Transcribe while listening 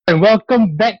and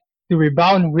welcome back to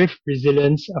Rebound with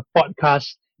Resilience, a podcast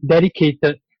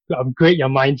dedicated to upgrade your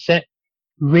mindset,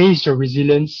 raise your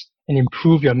resilience, and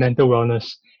improve your mental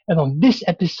wellness. And on this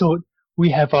episode, we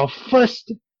have our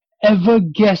first ever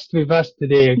guest with us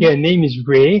today. Again, her name is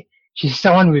Ray. She's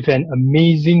someone with an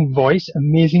amazing voice,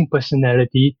 amazing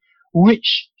personality,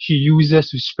 which she uses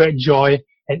to spread joy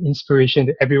and inspiration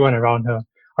to everyone around her.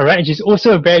 Alright, and she's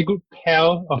also a very good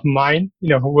pal of mine,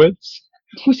 in her words.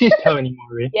 Who says pal anymore,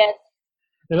 Ray? Yes,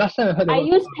 The last time I heard the I word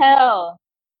use pal.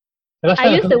 the last I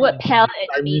time I use heard the it word was in pal my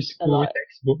and primary mate a school lot.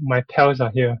 textbook. My pals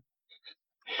are here.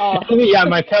 Oh, Anyway, yeah,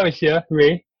 my pal is here,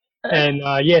 Ray. And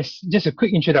yes, just a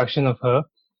quick introduction of her.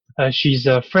 She's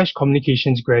a fresh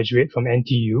communications graduate from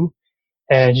NTU,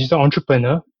 and she's an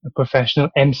entrepreneur, a professional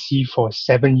MC for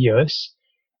 7 years,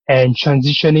 and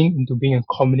transitioning into being a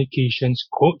communications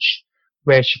coach,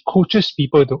 where she coaches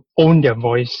people to own their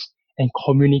voice and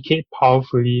communicate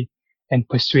powerfully and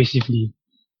persuasively.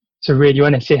 So, Ray, do you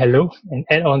want to say hello and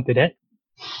add on to that?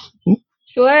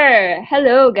 sure.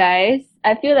 Hello, guys.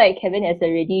 I feel like Kevin has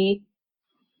already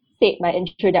said my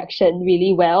introduction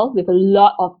really well with a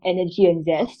lot of energy and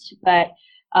zest. But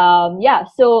yeah,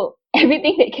 so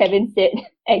everything that Kevin said,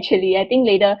 actually, I think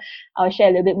later I'll share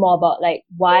a little bit more about like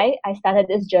why I started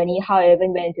this journey, how I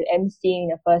even went into emceeing in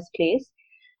the first place.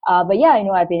 But yeah,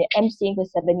 I've been emceeing for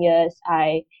 7 years.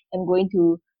 I am going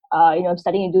to, I'm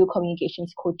studying to do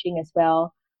communications coaching as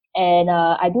well. And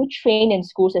I do train in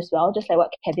schools as well, just like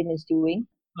what Kevin is doing.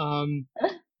 Um,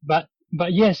 but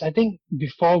but yes, I think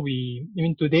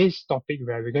today's topic,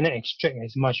 right, we're gonna extract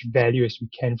as much value as we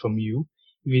can from you,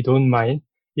 if you don't mind.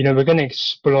 We're gonna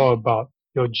explore about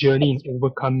your journey in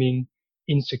overcoming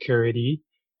insecurity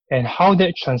and how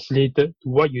that translated to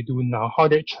what you do now, how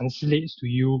that translates to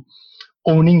you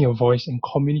owning your voice and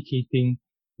communicating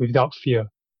without fear.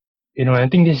 I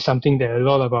think this is something that a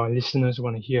lot of our listeners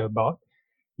want to hear about.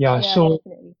 Yeah, Yeah, so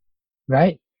definitely.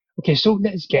 right. Okay, so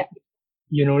Yeah.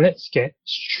 let's get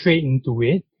straight into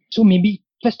it. So maybe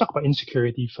let's talk about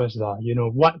insecurity first, lah.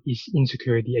 What is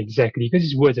insecurity exactly? Because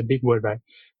this word is a big word, right?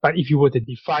 But if you were to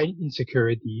define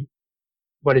insecurity,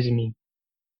 what does it mean?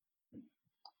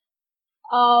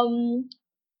 Um,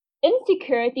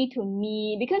 Insecurity to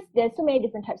me, because there's so many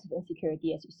different types of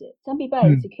insecurity, as you said. Some people are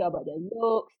Hmm. insecure about their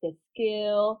looks, their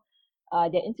skill,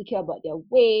 they're insecure about their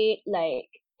weight, like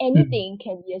Hmm. anything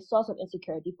can be a source of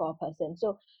insecurity for a person.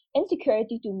 So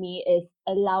insecurity to me is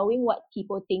allowing what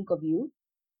people think of you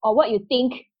or what you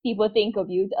think people think of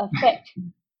you to affect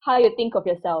how you think of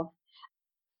yourself.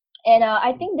 And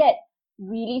I think that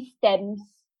really stems,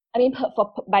 I mean,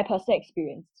 by personal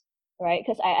experience, right?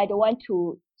 Because I don't want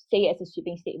to say it as a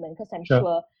sweeping statement because I'm Sure.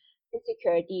 sure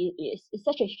insecurity is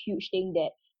such a huge thing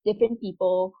that different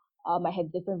people might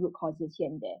have different root causes here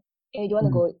and there. And you don't want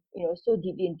to Hmm. go, so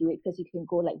deeply into it because you can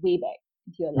go like way back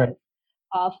into your Right.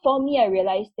 life. For me, I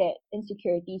realized that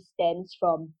insecurity stems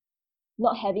from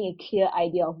not having a clear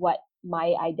idea of what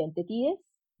my identity is.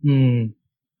 Hmm.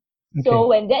 So Okay.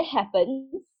 when that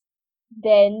happens,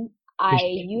 then You're I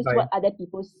shaped use by what other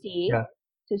people say yeah.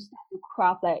 to start to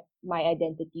craft like my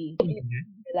identity. Do you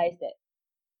realize that?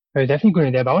 We're definitely going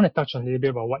to there, but I want to touch on a little bit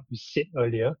about what you said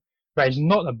earlier. Right, it's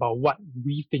not about what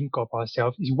we think of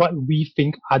ourselves, it's what we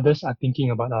think others are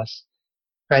thinking about us.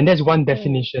 Right? And that's one Mm,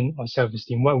 definition of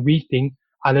self-esteem, what we think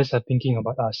others are thinking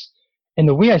about us. And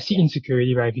the way I see yeah.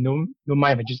 insecurity, right, if you don't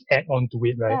mind if I just add on to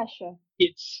it, right, Yeah, sure.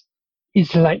 it's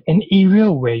it's like an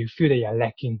area where you feel that you're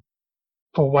lacking.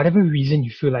 For whatever reason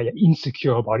you feel like you're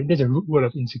insecure about it. There's a root word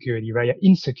of insecurity, right? You're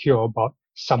insecure about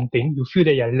something. You feel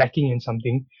that you're lacking in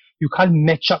something. You can't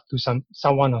match up to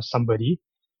someone or somebody,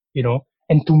 you know.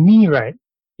 And to me, right,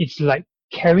 it's like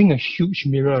carrying a huge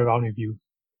mirror around with you.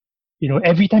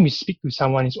 Every time you speak to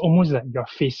someone, it's almost like you're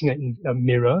facing a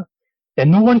mirror that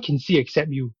no one can see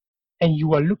except you. And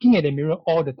you are looking at the mirror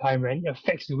all the time, right? It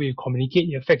affects the way you communicate,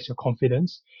 it affects your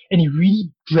confidence, and it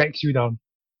really drags you down.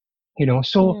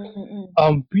 So Mm, mm,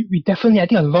 mm. we definitely, I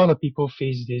think a lot of people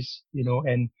face this,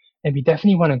 and we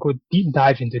definitely want to go deep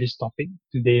dive into this topic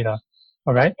today, lah.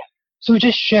 All right. So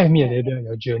just share with me a Yeah. little bit of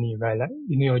your journey, right? Like,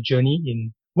 your journey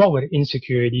in what were the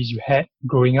insecurities you had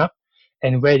growing up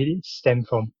and where did it stem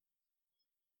from?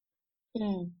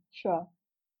 Sure.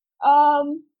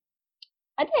 Um,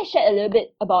 I think I shared a little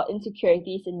bit about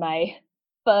insecurities in my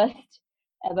first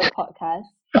ever podcast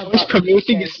Always about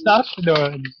promoting your insecurity. stuff? No,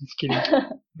 I'm just kidding.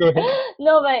 Go ahead.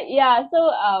 No, but yeah,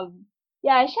 so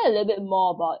yeah, I shared a little bit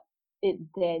more about it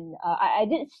then. I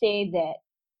did say that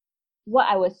what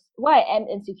I am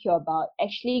insecure about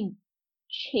actually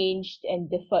changed and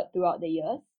differed throughout the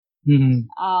years.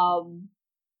 Mm-hmm. Um,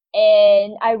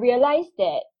 and I realized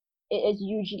that it is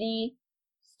usually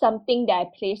something that I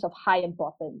place of high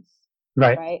importance,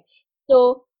 Right. right?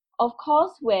 So of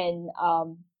course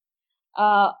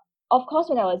uh of course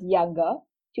when I was younger,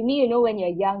 to me, when you're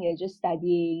young, you're just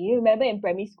studying. You remember in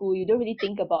primary school, you don't really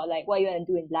think about like what you want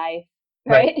to do in life,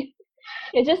 Right. right?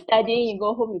 You're just studying, you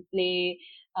go home, you play,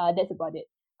 that's about it.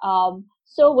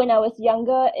 So when I was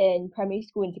younger in primary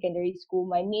school and secondary school,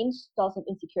 my main source of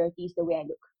insecurity is the way I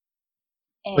look.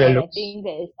 Where And I looks. think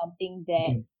that is something that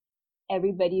Mm.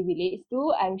 everybody relates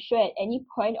to. I'm sure at any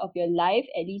point of your life,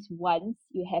 at least once,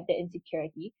 you have that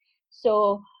insecurity.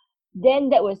 So then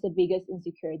that was the biggest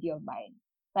insecurity of mine.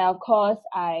 But of course,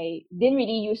 I didn't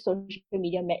really use social media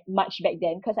much back then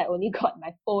because I only got my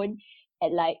phone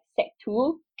at like Sec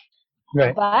 2.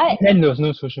 Right. But, Then there was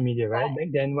no social media, right? but Back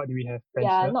then, what do we have?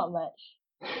 yeah, Friendster? not much.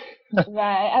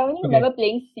 Right. I only Okay. remember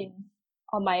playing Sims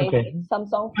on my Okay.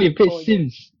 Samsung Oh, you flip played phone.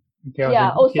 Sims. Okay, I was a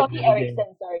Yeah. Oh, kid Sony and everything.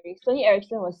 Ericsson. Sorry, Sony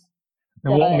Ericsson was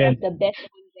The the Walkman. the best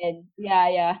phone then. Yeah,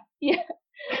 yeah, yeah.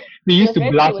 We It used was to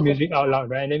very cool. It blast was a music out loud,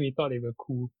 right? And then we thought they were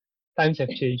cool. Times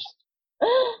have changed.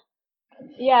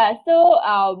 yeah. So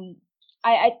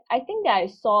I think that I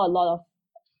saw a lot of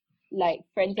like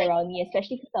friends around me,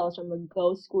 especially because I was from a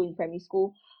girls' school in primary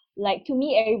school. Like to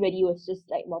me, everybody was just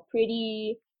like more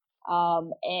pretty,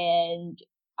 and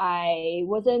I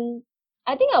wasn't.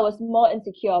 I think I was more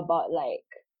insecure about like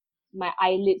my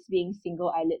eyelids being single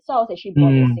eyelids. So I was actually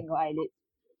born with Mm, single eyelids,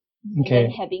 and then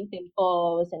okay. having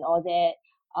pimples and all that.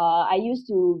 I used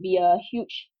to be a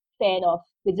huge fan of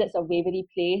Wizards of Waverly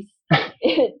Place.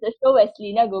 It's the show where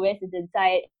Selena Gomez is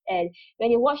inside, and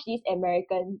when you watch these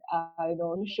American,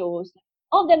 shows,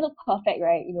 all of them look perfect,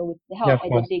 right? With the Yeah, help of of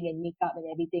course. editing and makeup and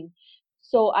everything.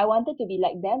 So I wanted to be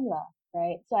like them, lah,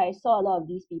 right? So I saw a lot of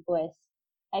these people as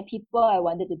like people I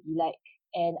wanted to be like,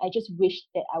 and I just wished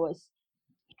that I was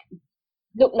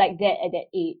looked like that at that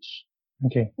age.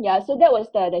 Okay. Yeah, so that was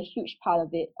the huge part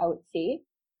of it, I would say.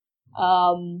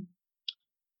 Um,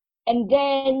 and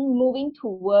then moving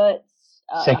towards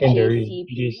Secondary, JC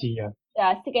period. JC, yeah.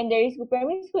 Secondary school,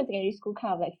 primary school and secondary school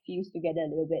kind of like fuse together a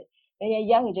little bit. When you're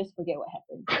young, you just forget what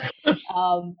happens.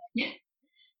 Um,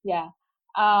 yeah.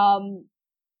 Um,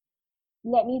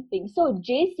 Let me think. So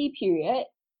JC period,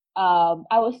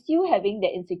 I was still having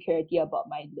that insecurity about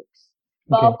my looks.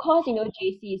 But Okay. of course,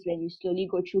 JC is when you slowly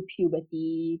go through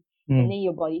puberty and Mm, then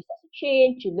your body starts to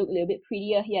change. You look a little bit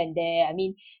prettier here and there. I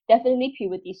mean, definitely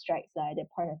puberty strikes at that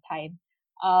point of time.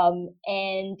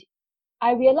 And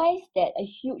I realized that a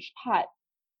huge part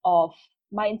of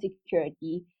my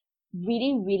insecurity really,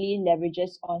 really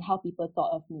leverages on how people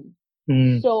thought of me.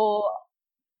 mm, So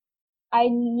I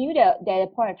knew that at a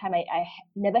point of time I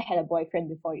never had a boyfriend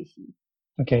before, you see.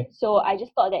 okay. So I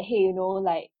just thought that, hey,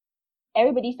 like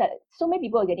everybody started, so many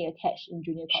people are getting attached in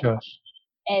junior Sure. college.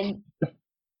 And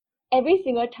every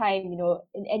single time,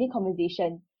 in any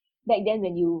conversation, back then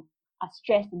when you are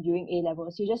stressed and during A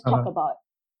levels, you just talk Uh, about,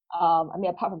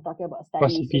 apart from talking about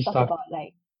studies, you gossipy talk stuff. about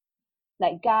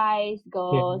like guys,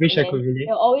 Yeah, girls, wish and I could then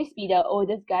relate. there'll always be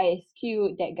this guy is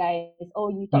cute, that guy is, oh, you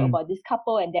talk Mm, about this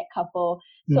couple and that couple.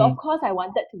 So of mm, course I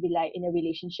wanted to be like in a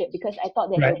relationship because I thought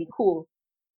that it right. would be cool.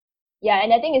 Yeah,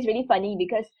 and I think it's really funny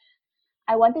because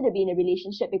I wanted to be in a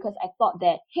relationship because I thought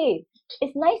that, hey,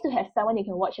 it's nice to have someone you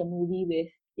can watch a movie with.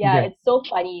 Yeah, Yeah, it's so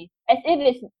funny. As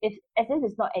if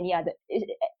it's not any other,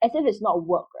 as if it's not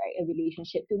work, right? A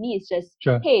relationship to me, it's just,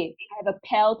 sure. hey, I have a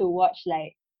pal to watch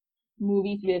like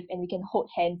movies with, and we can hold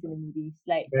hands in the movies.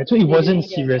 Like Right. So it they wasn't really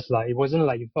didn't. serious, like it wasn't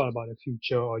like you thought about the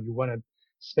future or you want to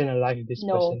spend a life with this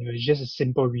person. No, It was just a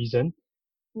simple reason,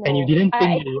 and you no. didn't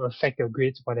think I that it would affect your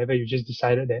grades, whatever. You just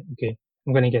decided that okay,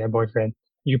 I'm gonna get a boyfriend.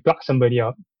 You pluck somebody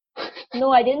out.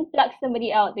 no, I didn't plug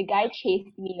somebody out. The guy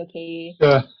chased me. Okay,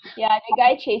 Sure. yeah, the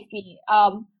guy chased me.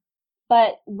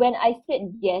 But when I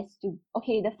said yes to,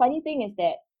 okay, the funny thing is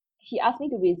that he asked me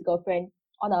to be his girlfriend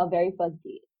on our very first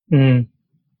date. Mm,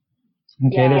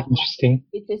 okay, Yeah, that's interesting.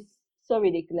 which is so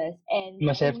ridiculous. You And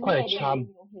must have in me, quite I a didn't really charm.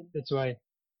 know him. That's why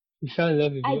he fell in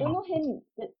love with I you. don't know him.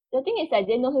 The thing is, I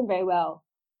didn't know him very well.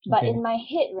 But Okay, in my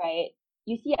head, right,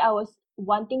 you see, I was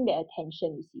wanting the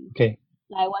attention, you see. okay,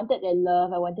 Like, I wanted the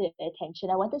love, I wanted the attention,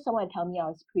 I wanted someone to tell me I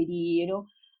was pretty.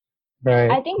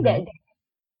 right, I think right. that's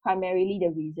primarily the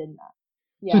reason.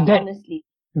 So Yeah, that honestly.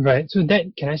 right. So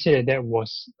that can I say that that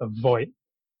was a void,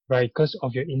 right? Because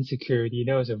of your insecurity,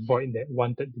 there was a void that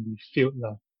wanted to be filled,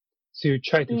 lah. So you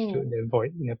try to fill Mm. that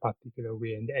void in a particular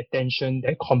way, and the attention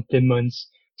that compliments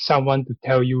someone to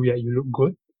tell you that you look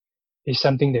good is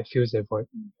something that fills that void.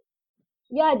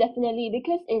 Yeah, definitely.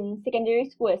 Because in secondary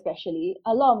school, especially,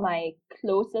 a lot of my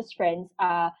closest friends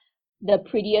are the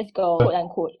prettiest girl, quote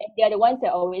unquote. And they're the ones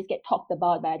that always get talked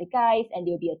about by the guys and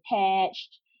they'll be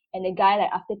attached. And the guy,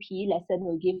 like, after PE lesson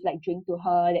will give, like, drink to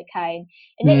her, that kind.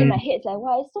 And then in my head, it's like,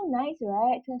 wow, it's so nice,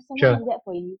 right? To have someone Sure. do that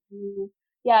for you.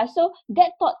 Yeah, so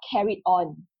that thought carried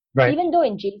on. Right. Even though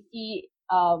in JC,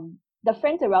 the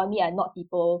friends around me are not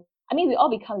people. I mean, we all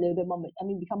become a little bit more.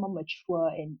 Become more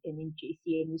mature in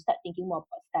JC, and you start thinking more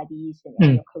about studies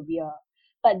and your career.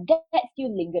 But that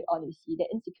still lingered on. You see, that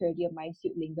insecurity of mine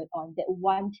still lingered on. That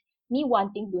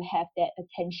wanting to have that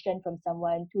attention from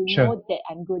someone, to Sure. know that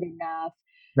I'm good enough,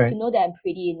 Right. to know that I'm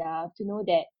pretty enough, to know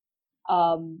that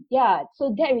yeah.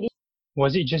 So that really.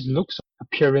 Was it just looks,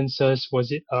 appearances?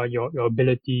 Was it your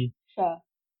ability? Sure.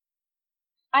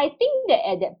 I think that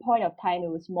at that point of time, it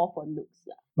was more for looks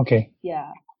lah. Okay.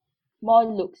 Yeah, more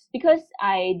looks, because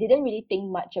I didn't really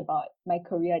think much about my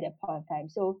career at that point of time.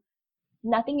 So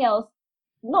nothing else,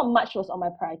 not much was on my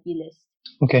priority list.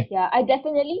 Okay. Yeah, I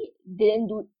definitely didn't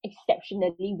do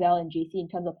exceptionally well in JC in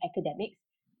terms of academics,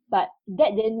 but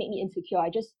that didn't make me insecure. I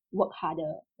just worked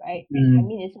harder, right? I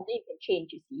mean, it's something you can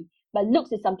change, you see. But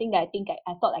looks is something that I think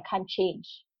I thought I can't change,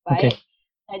 right? Okay.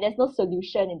 And there's no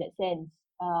solution in that sense.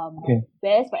 Okay.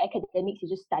 Whereas for academics, you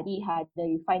just study harder,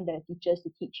 you find the teachers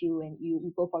to teach you, and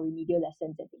you go for remedial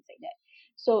lessons and things like that.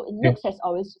 So looks has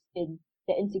always been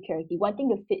the insecurity, wanting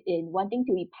to fit in, wanting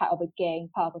to be part of a gang,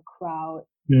 part of a crowd,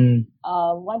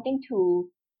 wanting to,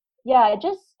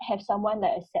 just have someone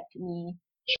that accept me.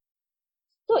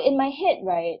 So in my head,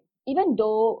 right, even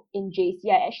though in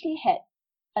JC I actually had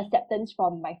acceptance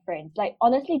from my friends, like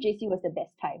honestly, JC was the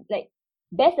best time, like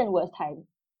best and worst time.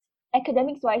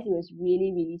 Academics wise, it was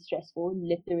really, really stressful.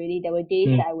 Literally, there were days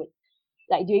that I would,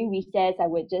 like during recess, I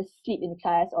would just sleep in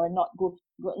class or not go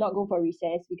for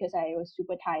recess because I was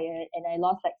super tired, and I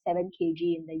lost like 7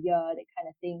 kg in the year, that kind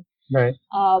of thing. Right.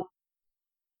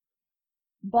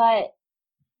 But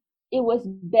it was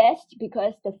best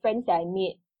because the friends that I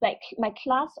made, like my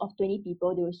class of 20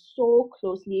 people, they were so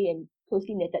closely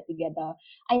knitted together.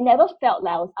 I never felt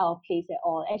like I was out of place at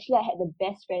all. Actually, I had the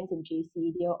best friends in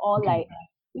JC. They were all like,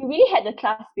 we really had the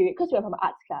class spirit because we were from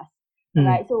arts class,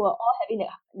 right? So we're all having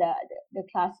the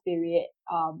class spirit.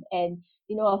 And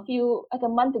you know, a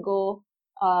month ago,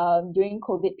 during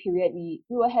COVID period, we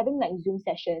were having like Zoom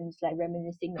sessions, like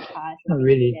reminiscing the past and things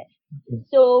really? like that.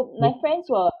 So my friends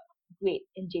were great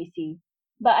in JC,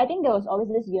 but I think there was always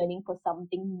this yearning for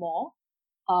something more.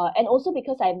 And also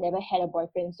because I've never had a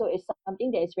boyfriend, so it's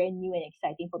something that is very new and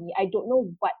exciting for me. I don't know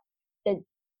what the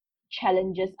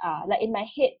challenges are. Like in my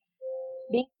head,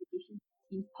 being in a relationship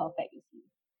seems perfect, you see,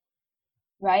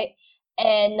 right?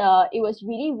 And it was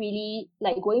really, really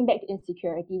like going back to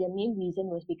insecurity. The main reason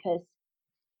was because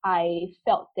I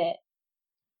felt that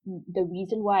the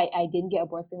reason why I didn't get a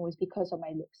boyfriend was because of my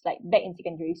looks, like back in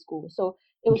secondary school. So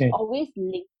it was always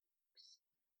linked.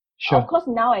 Sure. Of course,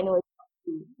 now I know it's not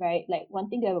true, right? Like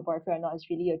wanting to have a boyfriend or not is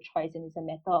really your choice, and it's a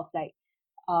matter of like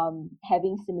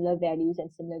having similar values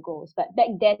and similar goals. But back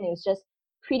then it was just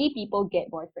pretty people get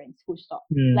boyfriends, full stop.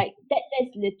 Like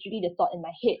that's literally the thought in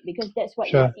my head, because that's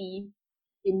what you see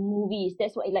in movies.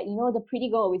 That's what, like, you know, the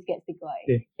pretty girl always gets the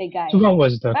guy. The guy. So what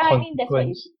was the I mean, that's what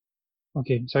you see.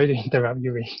 Okay, sorry to interrupt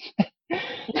you, Ray.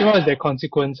 So what was the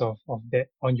consequence of that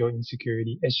on your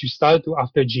insecurity as you started to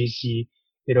after JC,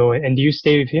 you know, and do you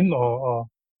stay with him or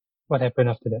what happened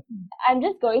after that? I'm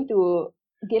just going to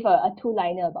give a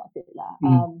two-liner about it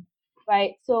lah.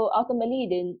 Right. So ultimately,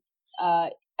 then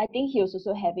I think he was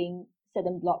also having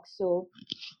certain blocks. So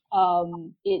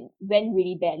it went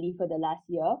really badly for the last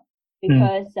year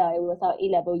because it was our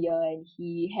A-level year, and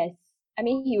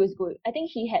he was good. I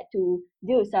think he had to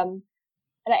deal with some,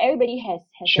 like everybody has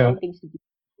certain things to do.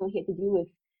 So he had to deal with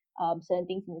certain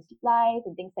things in his life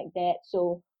and things like that.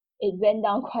 So it went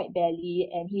down quite badly,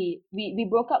 and we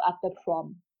broke up after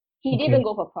prom. He didn't even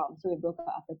go for prom, so we broke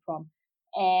up after prom.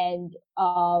 And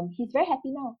he's very happy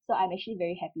now. So I'm actually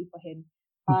very happy for him.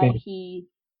 He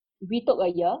retook a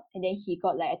year, and then he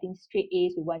got like, I think, straight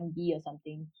A's with 1B or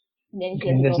something. And then he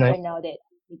has a girlfriend now that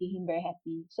making him very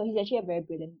happy. So he's actually a very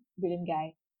brilliant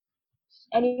guy.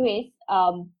 Anyways,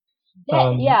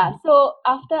 so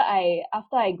after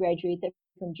I graduated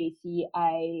from JC,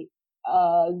 I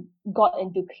got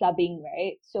into clubbing,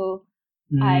 right? So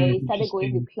I started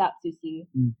going to clubs, you see.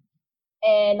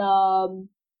 And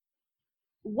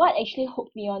what actually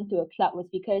hooked me onto a club was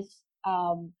because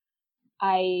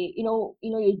how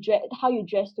you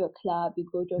dress to a club, you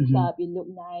go to a club, you look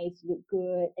nice, you look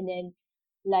good, and then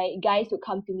like guys would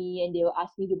come to me and they will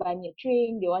ask me to buy me a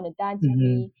drink, they want to dance with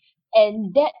me,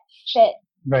 and that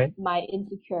fed my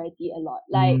insecurity a lot.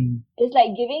 Like it's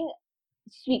like giving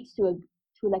sweets to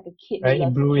like a kid. Right, you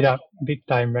blew it up big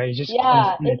time, right? You just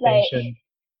constant it's attention.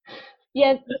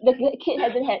 Yeah, the kid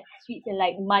hasn't had sweets in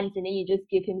like months, and then you just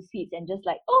give him sweets and just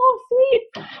like, oh,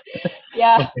 sweets.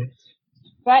 Yeah, Okay.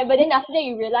 right. But then after that,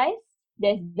 you realize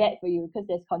there's bad for you because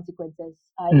there's consequences.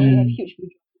 And then you have Mm, huge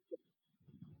withdrawals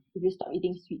if you stop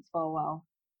eating sweets for a while.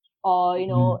 Or,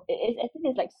 mm, I think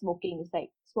it's like smoking. It's like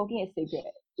smoking a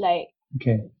cigarette. Like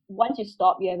okay. once you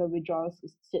stop, you have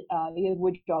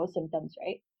withdrawal symptoms,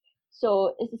 right?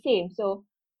 So it's the same. So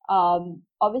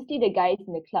obviously the guys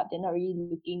in the club, they're not really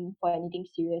looking for anything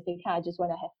serious. They kind of just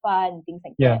want to have fun and things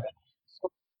like Yeah. that. So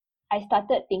I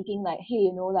started thinking like,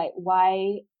 hey, like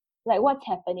why, like what's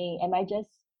happening? Am I just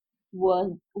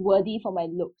worthy for my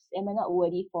looks? Am I not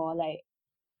worthy for like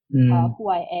Mm, who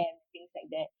I am? Things like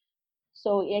that.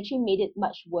 So it actually made it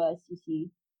much worse, you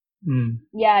see. mm,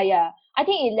 Yeah, yeah. I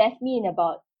think it left me in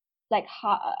about like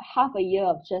half a year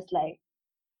of just like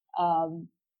um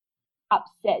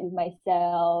upset with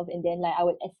myself, and then like I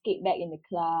would escape back in the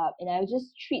club, and I would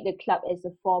just treat the club as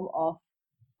a form of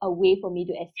a way for me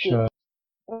to escape. sure.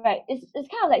 Right. It's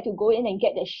kind of like to go in and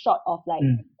get that shot of like,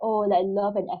 Mm, oh, like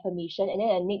love and affirmation, and then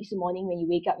the next morning when you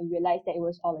wake up you realize that it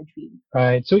was all a dream.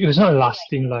 right. So it was not Something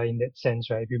like lasting like in that sense,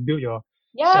 right? If you build your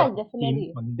yeah, self-esteem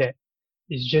definitely. on that,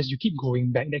 it's just you keep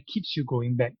going back. That keeps you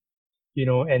going back,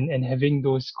 and having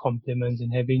those compliments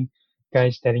and having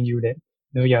guys telling you that,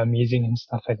 you're amazing and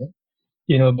stuff like that.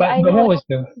 Yeah, But I but know. what And was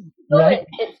the no, right?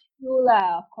 it's true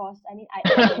lah, of course. I mean, I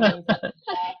am amazing.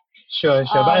 Sure,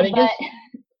 sure. But I But guess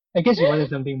I guess you wanted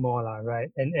something more, lah, right?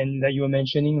 And like you were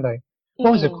mentioning, like,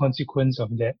 what was the mm, consequence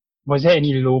of that? Was there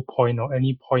any low point or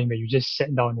any point where you just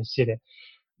sat down and said that,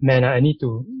 man, I need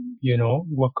to,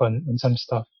 work on some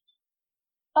stuff?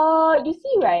 you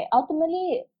see, right?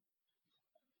 Ultimately,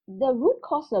 the root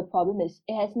cause of the problem is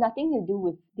it has nothing to do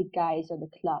with the guys or the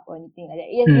club or anything like that.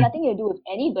 It has Mm, nothing to do with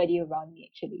anybody around me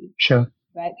actually, sure.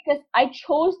 right? Because I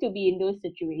chose to be in those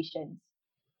situations.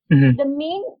 Mm-hmm.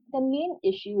 The main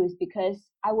issue is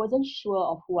because I wasn't sure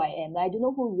of who I am. Like, I don't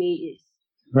know who Ray is.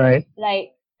 Right.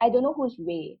 Like, I don't know who's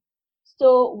Ray.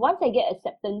 So once I get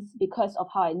acceptance because of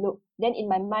how I look, then in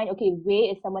my mind, okay, Ray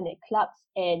is someone that clubs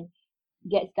and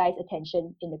gets guys'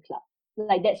 attention in the club.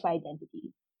 Like that's my identity.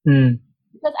 Mm,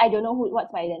 Because I don't know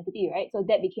what's my identity, right? So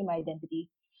that became my identity.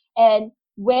 And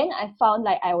when I found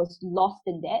like I was lost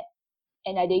in that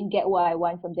and I didn't get what I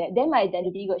want from that, then my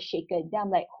identity got shaken. Then I'm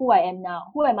like, who I am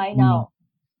now? Who am I mm, now?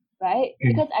 Right? mm,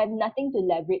 Because I have nothing to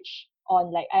leverage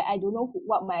on. Like I don't know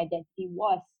what my identity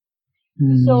was.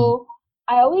 mm, So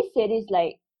I always say this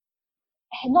like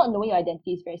not knowing your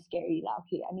identity is very scary lah.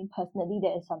 Okay, I mean personally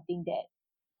that is something that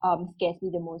scares me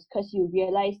the most because you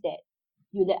realize that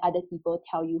you let other people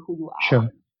tell you who you are,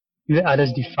 sure. You let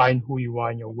others and define who you are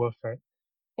and your worth, right?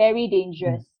 very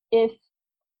Mm, dangerous. If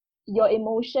your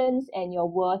emotions and your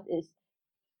worth is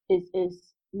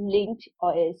linked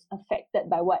or is affected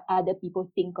by what other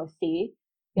people think or say,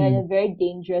 you're in mm, a very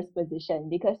dangerous position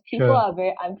because people sure. are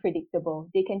very unpredictable.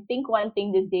 They can think one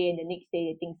thing this day and the next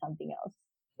day they think something else,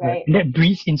 Right. right? And that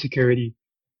breeds insecurity.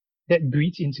 That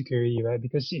breeds insecurity, right?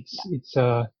 Because it's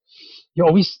you're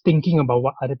always thinking about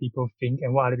what other people think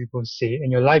and what other people say,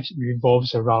 and your life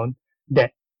revolves around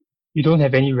that. You don't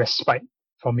have any respite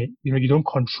from it. You don't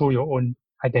control your own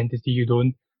identity. You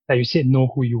don't, like you said, know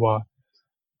who you are.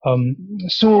 Um,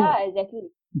 so, Yeah, exactly.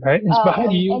 right? But how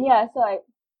do And you? yeah, so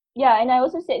yeah, and I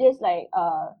also said this like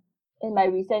in my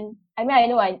recent. I mean, I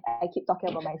know I keep talking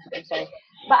about myself. I'm sorry,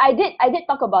 but I did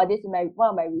talk about this in my one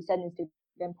of my recent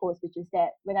Instagram posts, which is that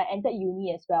when I entered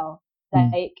uni as well,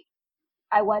 Mm, like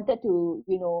I wanted to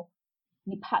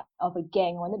be part of a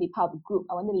gang. I wanted to be part of a group.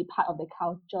 I wanted to be part of the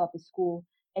culture of the school,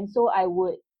 and so I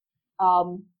would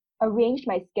um arrange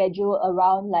my schedule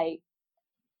around like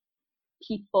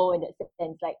people in that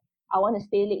sense. Like I want to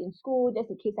stay late in school just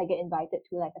in case I get invited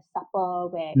to like a supper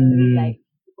where only mm, like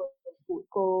people in the school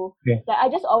would go. yeah, Like I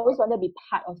just always want to be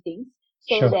part of things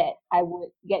so sure, that I would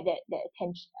get that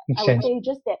attention. makes I would sense. say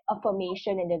just that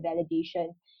affirmation and the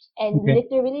validation. And Okay.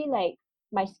 literally like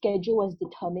my schedule was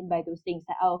determined by those things.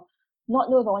 Like I'll not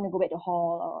know if I want to go back to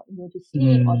hall or to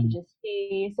sleep or to Mm, just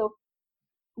stay. So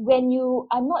when you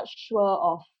are not sure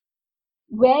of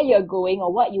where you're going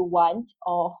or what you want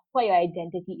or what your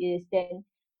identity is, then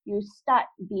you start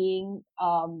being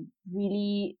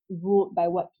really ruled by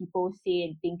what people say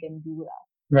and think and do. Lah.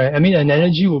 right. I mean, an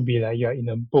analogy would be like you're in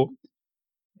a boat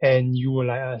and you were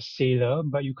like a sailor,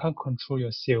 but you can't control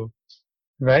your sail,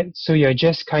 right? So you're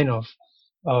just kind of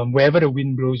wherever the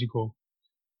wind blows, you go.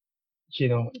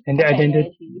 And the Perfect identity,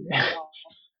 analogy. Wow.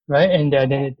 right? And the Okay.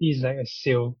 identity is like a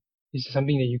sail. It's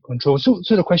something that you control. So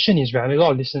the question is, right? I mean, a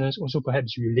lot of listeners also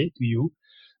perhaps relate to you.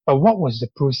 But what was the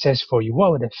process for you?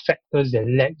 What were the factors that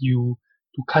led you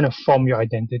to kind of form your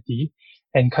identity?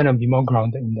 and kind of be more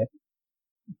grounded in that.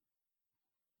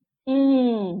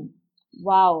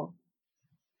 Wow.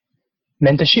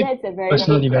 Mentorship, That's a very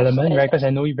personal big development, question. right? Because I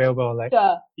know you very well, like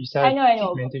Sure. you I started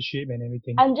know. mentorship and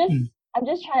everything. I'm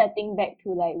just trying to think back to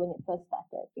like when it first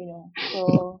started,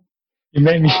 So You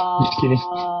met me. Just kidding.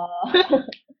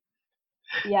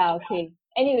 Yeah, okay.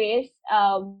 Anyways,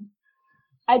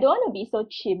 I don't want to be so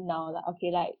chim now. Like, okay,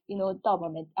 like, talk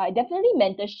about definitely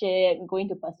mentorship, going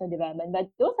to personal development, but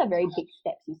those are very big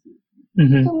steps, you see.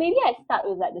 Mm-hmm. So maybe I start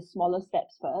with like the smaller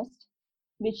steps first,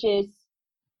 which is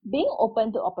being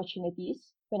open to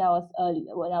opportunities when I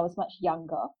was much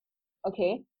younger.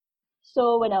 Okay.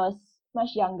 So when I was much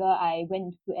younger, I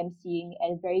went to emceeing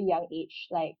at a very young age,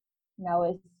 like when I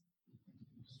was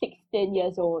 16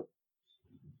 years old,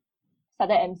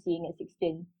 started emceeing at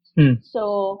 16.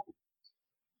 So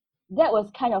that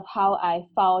was kind of how I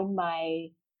found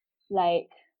I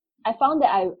found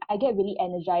that I get really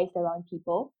energized around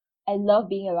people. I love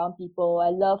being around people. I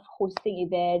love hosting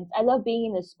events. I love being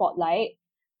in the spotlight.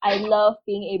 I love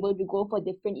being able to go for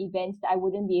different events that I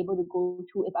wouldn't be able to go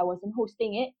to if I wasn't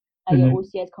hosting it. Like your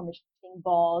OCS commissioning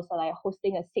balls, or like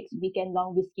hosting a 6 weekend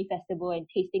long whiskey festival and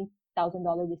tasting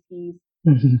 $1,000 whiskeys.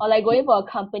 Or like going for a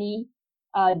company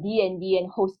D&D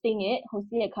and hosting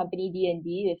a company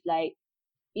D&D with like,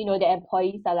 the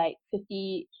employees are like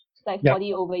 50, like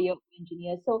 40 over year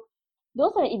engineers. So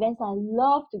those are the events I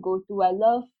love to go to. I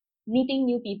love meeting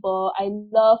new people. I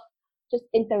love just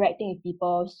interacting with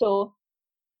people. So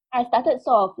I started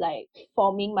sort of like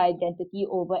forming my identity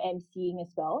over emceeing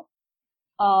as well.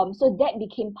 So that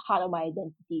became part of my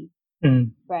identity,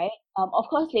 right? Of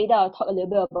course, later I'll talk a little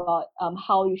bit about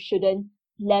how you shouldn't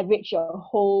leverage your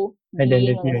whole being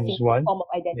on a single form of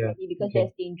identity because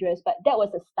that's dangerous. But that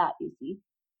was a start, you see,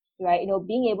 right?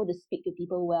 Being able to speak to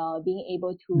people well, being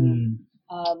able to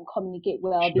communicate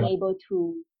well, being able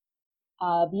to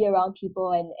be around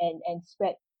people and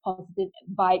spread positive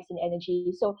vibes and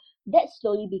energy. So that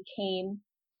slowly became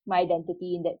my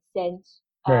identity in that sense.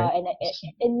 And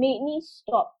it made me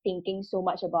stop thinking so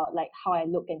much about like how I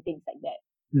look and things like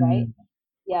that, right?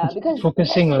 Yeah, because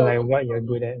focusing on like what you're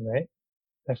good at, right?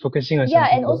 Like focusing on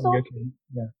something and also you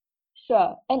can,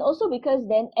 sure, and also because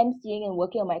then emceeing and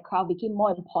working on my craft became more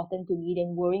important to me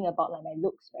than worrying about like my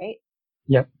looks, right?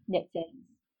 Yep. In that sense,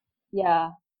 yeah,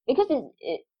 because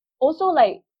it also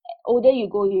like older you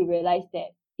go, you realize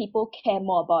that people care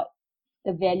more about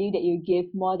the value that you give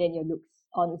more than your looks.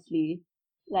 Honestly,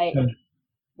 like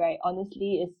right,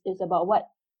 honestly, it's about what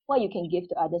you can give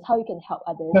to others, how you can help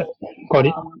others. Got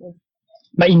it. Um,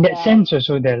 But in that yeah, sense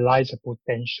also there lies a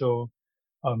potential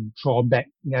drawback.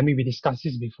 I mean we discussed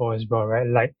this before as well, right?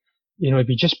 Like, if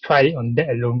you just pride it on that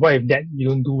alone, what if that you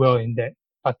don't do well in that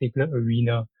particular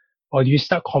arena? Or do you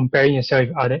start comparing yourself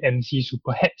with other MCs who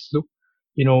perhaps look,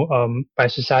 by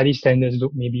society standards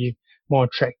look maybe more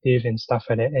attractive and stuff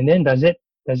like that? And then does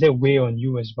that weigh on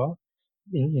you as well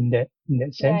in that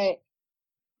sense? right.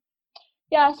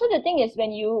 Yeah, so the thing is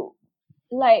when you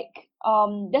like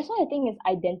that's why I think is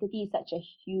identity is such a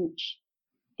huge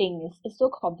thing. It's so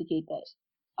complicated.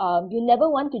 You never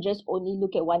want to just only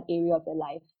look at one area of your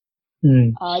life.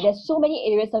 There's so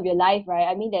many areas of your life, right?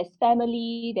 I mean, there's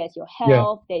family, there's your Yeah.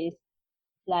 health, there is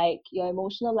like your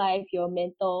emotional life, your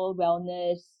mental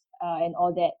wellness, and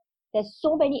all that. There's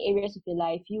so many areas of your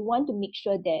life. You want to make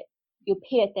sure that you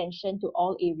pay attention to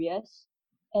all areas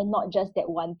and not just that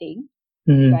one thing,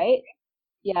 right?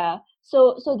 Yeah.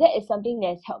 So that is something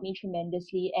that's helped me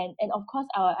tremendously. And of course,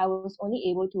 I was only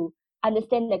able to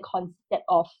understand the concept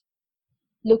of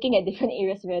looking at different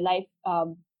areas of your life.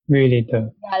 Really later.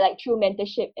 Yeah, like through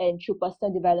mentorship and through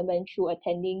personal development, through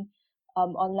attending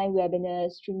online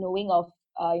webinars, through knowing of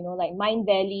like Mind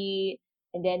Valley,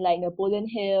 and then like Napoleon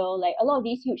Hill, like a lot of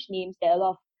these huge names that a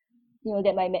lot of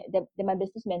that my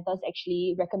business mentors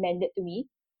actually recommended to me.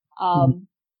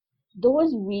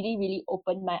 Those really really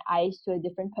opened my eyes to a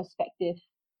different perspective,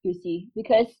 you see,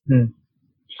 because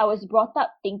I was brought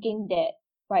up thinking that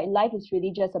right, life is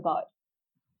really just about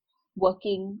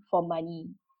working for money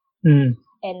and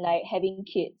like having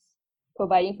kids,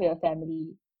 providing for your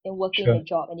family, then working a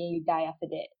job, and then you die after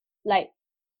that. Like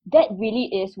that really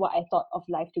is what I thought of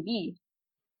life to be.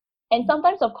 And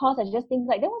sometimes, of course, I just think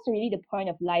like that was really the point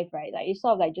of life, right? Like it's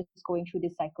sort of like just going through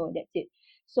this cycle and that's it.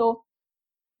 So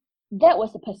that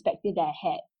was the perspective that I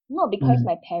had. Not because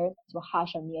my parents were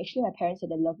harsh on me. Actually, my parents are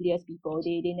the loveliest people.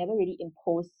 They never really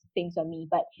imposed things on me.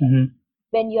 But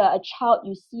when you're a child,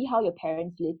 you see how your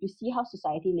parents live, you see how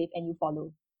society live, and you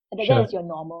follow. And that is your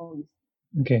normal.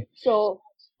 Okay. So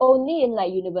only in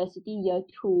like university year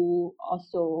 2 or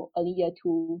so, early year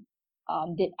 2,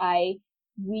 did I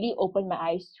really open my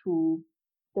eyes to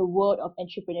the world of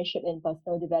entrepreneurship and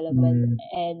personal development.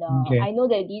 And Okay. I know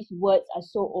that these words are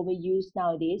so overused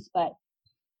nowadays, but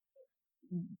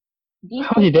these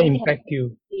How two did that things have impact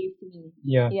you? saved me.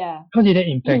 Yeah. Yeah. How did that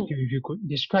impact you? If you could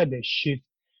describe the shift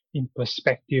in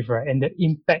perspective, right, and the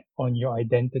impact on your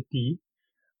identity,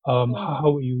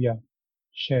 how would you,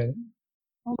 share?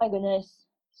 Oh my goodness,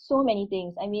 so many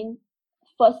things. I mean,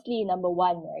 firstly, number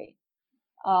one, right?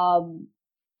 Um,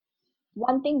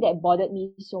 one thing that bothered me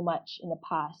so much in the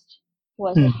past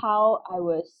was Mm, how I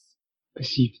was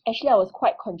perceived. actually I was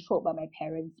quite controlled by my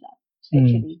parents lah.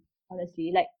 Mm, Actually,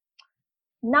 honestly, like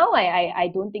now I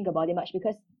don't think about it much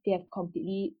because they have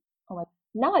completely oh my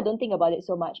now I don't think about it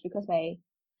so much because my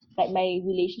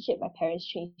relationship with my parents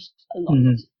changed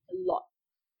mm, a lot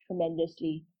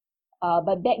tremendously.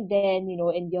 But back then,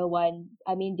 in year one,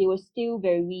 I mean, they were still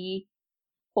very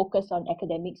focused on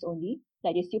academics only.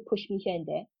 Like they still push me here and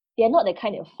there. They are not the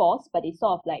kind of force, but they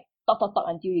sort of like talk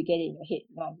until you get it in your head.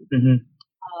 You know what I mean? mm,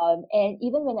 And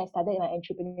even when I started my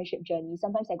entrepreneurship journey,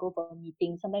 sometimes I go for meetings,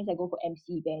 sometimes I go for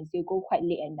MC events. They go quite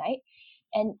late at night,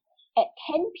 and at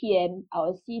 10 p.m. I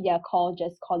will see their call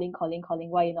just calling.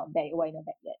 Why you not back? Why you not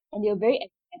back yet? And they were very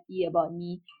happy about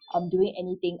me doing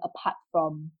anything apart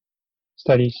from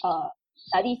studies.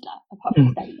 studies lah, apart from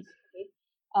Mm, studies. Okay,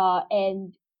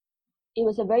 and it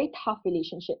was a very tough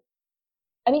relationship.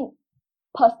 I mean,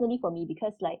 personally for me,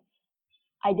 because like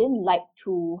I didn't like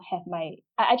to have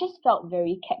I just felt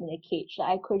very kept in a cage.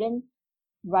 Like I couldn't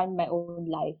run my own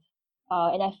life.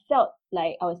 And I felt like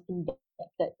I was indebted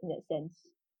in that sense.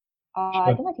 I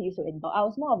sure. don't like to use the word indebted. I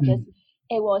was more of just, Mm,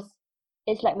 it was,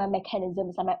 it's like my mechanism,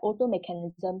 it's like my auto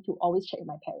mechanism to always check with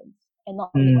my parents and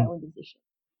not make my mm, own decision.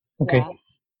 okay. Yeah.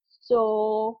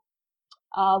 So,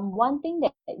 one thing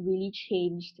that really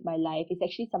changed my life is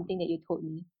actually something that you told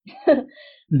me,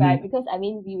 right? Mm-hmm. Because I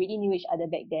mean, we really knew each other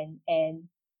back then, and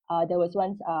there was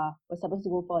once was supposed to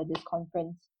go for this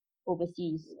conference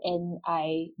overseas, and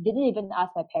I didn't even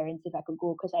ask my parents if I could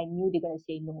go because I knew they're gonna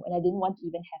say no, and I didn't want to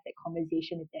even have that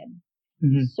conversation with them.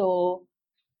 Mm-hmm. So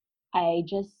I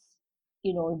just,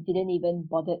 didn't even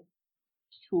bother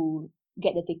to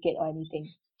get the ticket or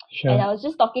anything. And Sure. I was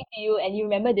just talking to you, and you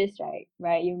remember this, right?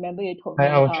 Right? You remember you told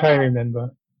I me, will try to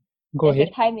remember. Go there's a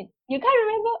ahead. time you can't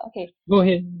remember? Okay. Go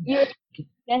ahead. You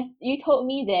you told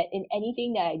me that in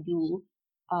anything that I do,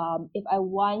 if I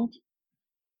want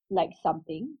like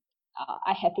something,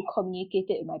 I have to communicate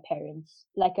it with my parents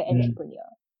like an Mm, entrepreneur.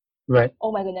 right.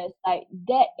 Oh my goodness, like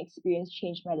that experience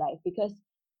changed my life because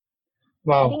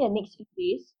I Wow. think the next few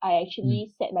days I Mm,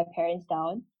 actually sat my parents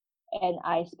down and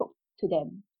I spoke to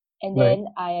them. And right. then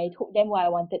I told them what I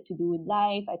wanted to do in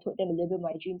life. I told them a little bit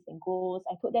my dreams and goals.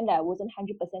 I told them that I wasn't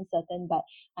 100% certain, but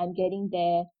I'm getting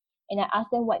there. And I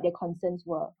asked them what their concerns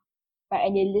were. Right?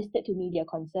 And they listed to me their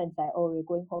concerns like, oh, you're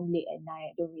going home late at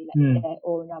night. I don't really like Mm, that.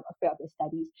 Oh, no, I'm afraid of your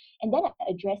studies. And then I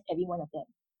addressed every one of them.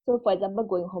 So, for example,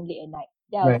 going home late at night,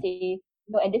 then I'll right. say,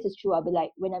 no, and this is true. I'll be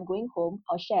like, when I'm going home,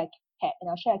 I'll share a cab, and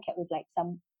I'll share a cab with like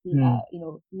some, Mm,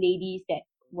 ladies that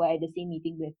were at the same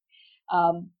meeting with.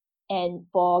 Um, and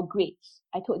for grades,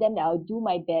 I told them that I'll do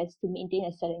my best to maintain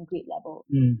a certain grade level.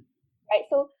 mm. Right.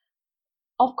 So,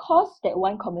 of course, that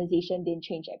one conversation didn't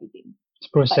change everything. It's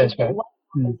But process, if that right? one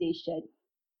Mm, conversation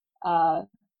uh,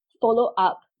 follow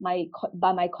up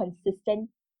by my consistent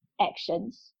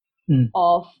actions mm,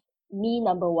 of me,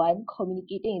 number one,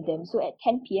 communicating with them. So at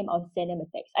 10 p.m. I'll send them a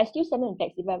text. I still send them a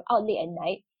text if I'm out late at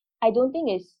night. I don't think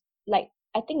it's like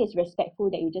I think it's respectful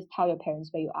that you just tell your parents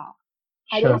where you are.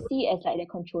 I sure. don't see it as like they're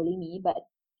controlling me, but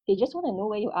they just want to know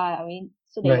where you are. I mean,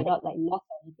 so that you're Right. not like lost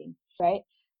or anything, right?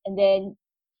 And then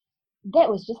that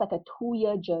was just like a 2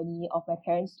 year journey of my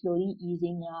parents slowly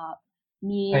easing up,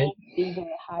 I, me being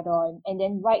very hard on, and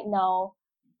then right now,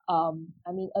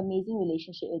 I mean, amazing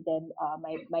relationship with them.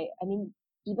 I mean,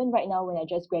 even right now when I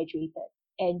just graduated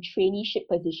and traineeship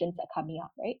positions are coming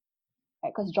up, right?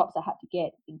 Right, because jobs are hard to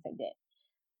get, things like that.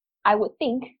 I would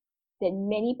think that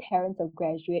many parents of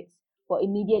graduates will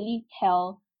immediately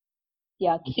tell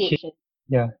their kid. kids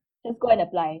Yeah. just go and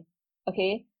apply.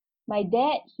 Okay. My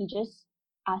dad, he just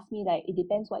asked me like, it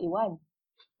depends what you want,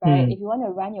 right? Mm, If you want to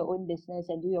run your own business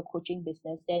and do your coaching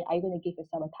business, then are you going to give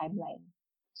yourself a timeline?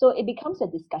 So it becomes a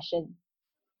discussion,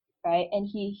 right? And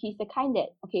he's the kind that,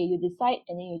 okay, you decide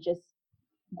and then you just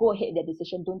go ahead with the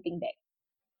decision. Don't think back.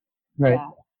 right.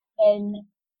 Yeah. And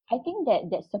I think that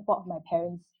that support of my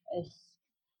parents is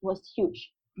was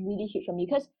huge, really huge for me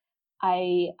because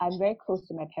I'm very close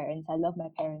to my parents. I love my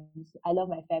parents. I love my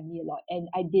family a lot, and I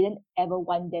didn't ever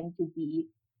want them to be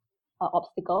an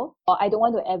obstacle, or I don't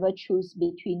want to ever choose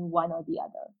between one or the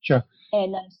other. Sure.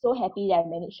 And I'm so happy that I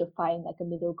managed to find like a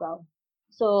middle ground.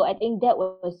 So I think that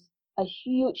was a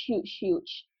huge, huge,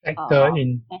 huge Factor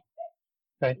in, aspect.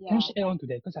 right? Can I Yeah. just add on to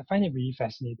that? Because I find it really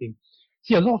fascinating.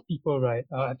 See, a lot of people, right?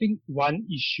 I think one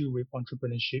issue with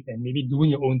entrepreneurship and maybe doing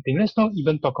your own thing. Let's not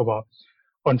even talk about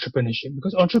entrepreneurship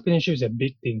because entrepreneurship is a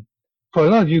big thing. For a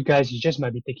lot of you guys, you just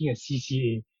might be taking a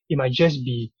CCA. It might just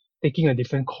be taking a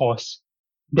different course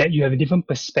that you have different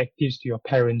perspectives to your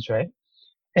parents, right?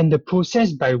 And the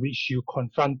process by which you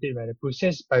confront it, right? The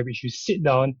process by which you sit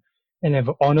down and have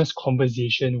an honest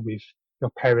conversation with your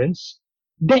parents,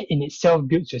 that in itself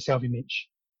builds your self-image.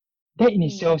 That in Mm.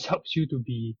 itself helps you to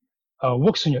be,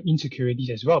 works on your insecurities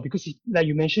as well. Because like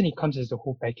you mentioned, it comes as the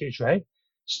whole package, right?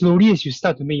 Slowly as you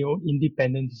start to make your own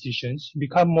independent decisions, you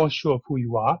become more sure of who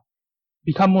you are,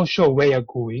 become more sure of where you're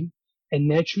going. And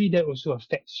naturally that also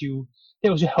affects you. That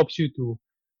also helps you to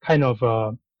kind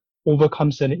of,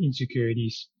 overcome certain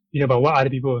insecurities, about what other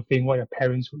people will think, what your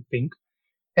parents would think.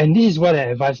 And this is what I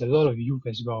advise a lot of youth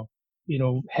as well.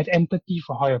 Have empathy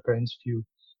for how your parents feel.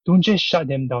 Don't just shut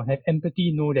them down. Have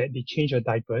empathy, know that they change your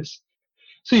diapers.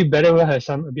 So you better have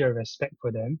a bit of respect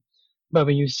for them. But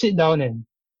when you sit down and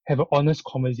have an honest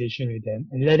conversation with them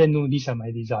and let them know these are my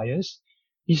desires,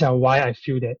 these are why I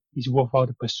feel that it's worthwhile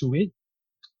to pursue it.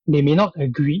 They may not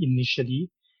agree initially,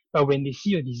 but when they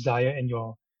see your desire and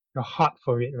your heart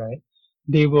for it, right,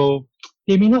 they will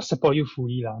they may not support you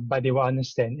fully, lah, but they will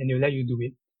understand and they'll let you do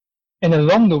it. And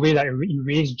along the way, like in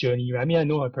Ray's journey, right, I mean, I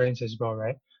know her parents as well,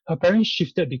 right? Her parents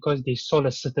shifted because they saw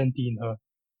the certainty in her.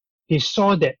 They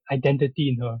saw that identity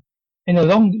in her. And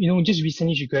along, just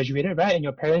recently she graduated, right? And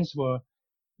your parents were,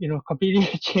 completely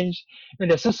changed. And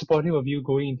they're so supportive of you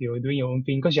going into doing your own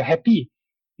thing because you're happy.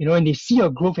 And they see your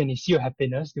growth and they see your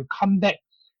happiness. They'll come back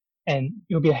and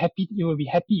you will be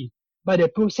happy. But the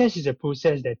process is a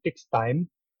process that takes time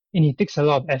and it takes a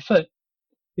lot of effort.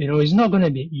 It's not going to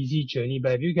be an easy journey,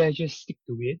 but if you guys just stick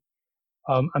to it,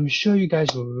 I'm sure you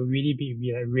guys will really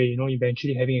be like Ray,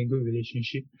 eventually having a good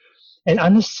relationship. And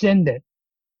understand that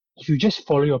if you just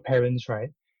follow your parents, right,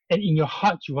 and in your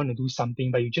heart you want to do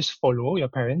something, but you just follow your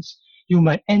parents, you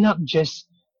might end up just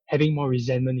having more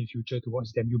resentment in future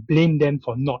towards them. You blame them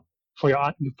for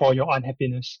your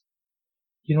unhappiness.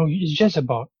 It's just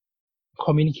about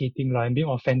communicating and being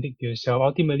authentic to yourself.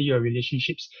 Ultimately, your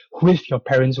relationships with your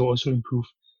parents will also improve.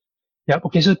 Yeah.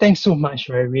 Okay. So thanks so much,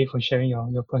 right, Ray, for sharing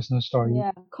your personal story.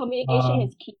 Yeah. Communication Um,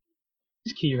 is key.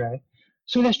 it's key, right?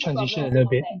 So let's No problem. transition a Let's little go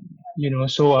bit. back.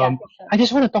 So Yeah, for sure. I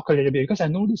just want to talk a little bit because I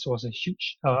know this was a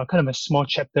huge, kind of a small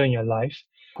chapter in your life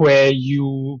where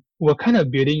you were kind of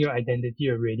building your identity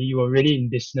already. You were already in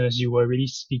business. You were already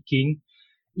speaking.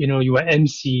 You were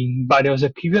emceeing, but there was a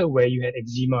period where you had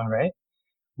eczema, right?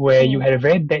 Where you Mm. had a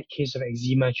very bad case of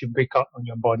eczema that you break out on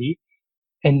your body,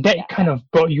 and that Yeah. kind of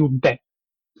brought you back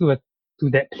to a to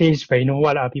that place where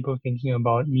what are people thinking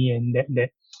about me, and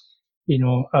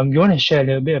you want to share a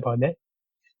little bit about that?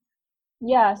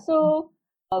 Yeah. So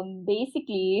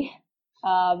basically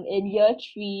in year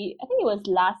three, I think it was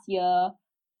last year,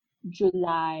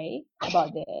 July,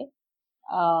 about there.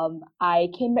 I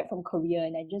came back from Korea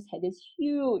and I just had this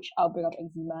huge outbreak of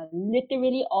eczema,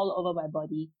 literally all over my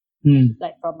body, Hmm.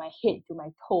 like from my head to my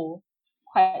toe,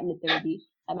 quite literally,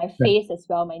 and my Right. face as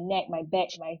well, my neck, my back,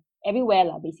 my everywhere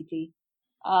lah, basically.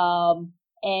 Um,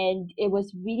 and it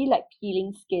was really like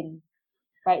peeling skin,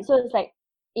 right? So it's like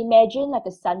imagine like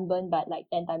a sunburn but like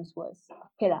 10 times worse.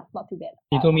 Okay lah, not too bad.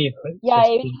 You told me it hurts. Yeah, That's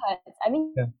it really cool. hurts. I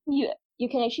mean, Yeah. you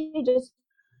can actually just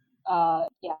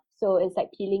yeah. So it's like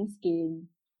peeling skin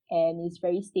and it's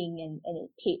very sting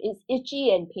it's itchy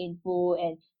and painful,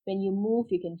 and when you move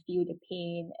you can feel the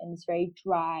pain and it's very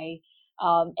dry.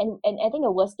 And I think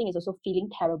the worst thing is also feeling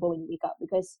terrible when you wake up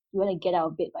because you want to get out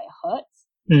of bed but it hurts.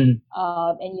 Hmm.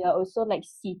 And you're also like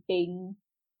seeping,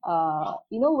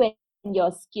 when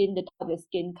your skin, the top of your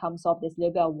skin comes off, there's a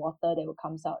little bit of water that will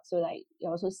comes out. So like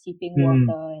you're also seeping Hmm.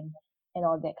 water and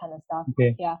all that kind of stuff.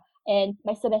 Okay. Yeah. And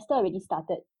my semester already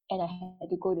started and I had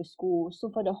to go to school. So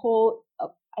for the whole,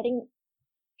 I think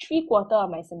 3/4 of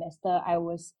my semester, I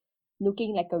was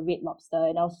looking like a red lobster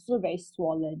and I was also very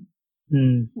swollen.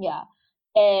 Hmm. Yeah.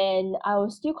 And I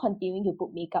was still continuing to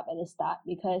put makeup at the start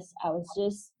because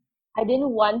I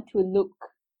didn't want to look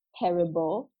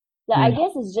terrible. Like, I Hmm.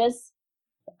 guess it's just,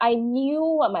 I knew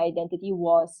what my identity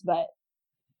was, but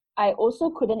I also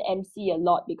couldn't MC a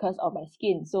lot because of my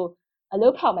skin. So a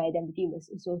little part of my identity was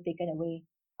also taken away.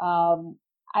 Um,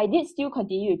 I did still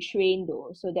continue to train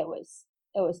though, so that was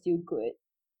still good.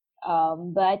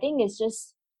 But I think it's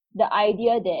just the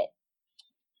idea that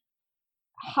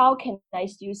how can I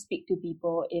still speak to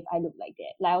people if I look like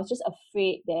that? Like I was just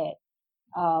afraid that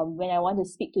when I want to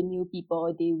speak to new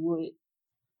people, they would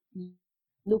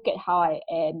look at how I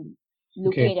am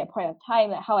looking at that point of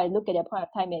time, like how I look at that point of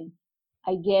time, and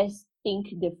I guess think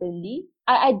differently.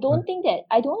 I don't think that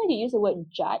I don't like to use the word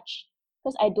judge,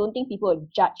 because I don't think people would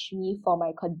judge me for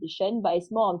my condition, but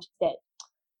it's more of just that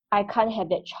I can't have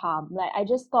that charm. Like I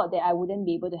just thought that I wouldn't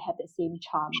be able to have the same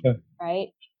charm, Sure. right?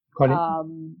 Got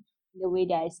it. The way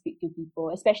that I speak to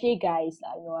people, especially guys,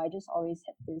 I just always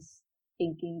have this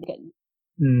thinking that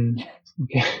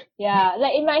Okay. yeah,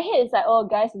 like in my head it's like, oh,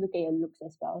 guys look at your looks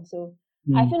as well. So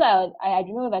I feel like I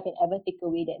don't know if I can ever take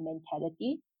away that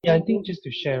mentality. Yeah, I think just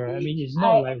to share, right? I mean, it's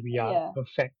not like we are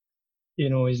perfect.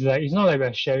 It's not like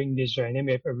we're sharing this, right? And then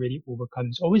we have already overcome.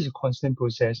 It's always a constant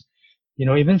process.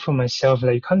 Even for myself,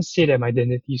 like you can't say that my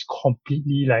identity is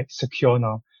completely like secure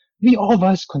now. We all of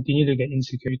us continue to get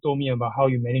insecure. You told me about how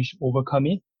you managed to overcome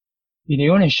it.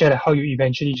 You want to share how you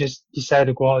eventually just decided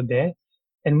to go out there,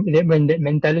 and when that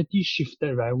mentality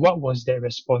shifted, right? What was that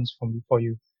response for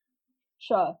you?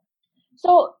 Sure.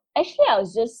 So actually,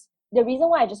 the reason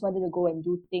why I just wanted to go and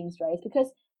do things, right, is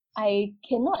because I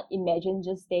cannot imagine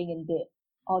just staying in bed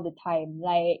all the time.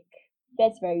 Like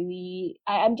that's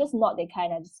I'm just not that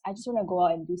kind. I just want to go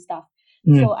out and do stuff.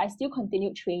 So I still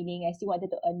continued training. I still wanted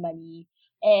to earn money.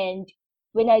 And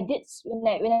when I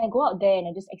go out there and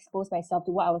I just expose myself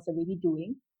to what I was already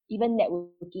doing, even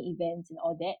networking events and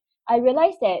all that, I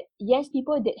realized that yes,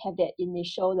 people did have that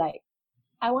initial like,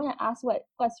 I want to ask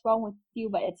what's wrong with you,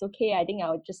 but it's okay. I think I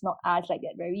would just not ask, like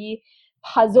that very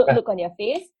puzzled look on their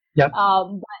face. Yep.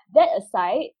 But that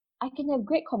aside, I can have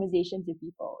great conversations with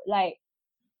people. Like,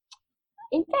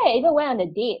 in fact, I even went on a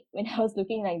date when I was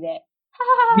looking like that.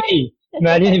 Hey,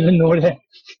 I didn't even know that.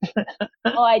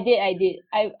 Oh, I did. I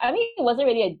mean, it wasn't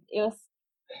really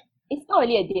it's not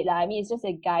really a date lah. I mean, it's just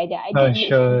a guy that I did meet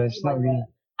Sure, him it's not really.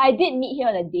 I did meet him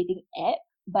on a dating app,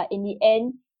 but in the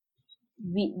end,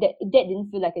 that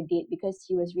didn't feel like a date because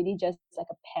he was really just like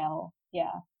a pal.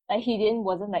 Yeah. Like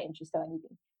wasn't like interested or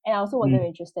anything. And I also wasn't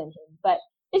interested in him. But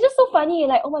it's just so funny,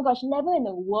 like, oh my gosh, never in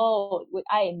the world would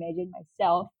I imagine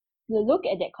myself to look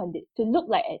at that to look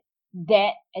like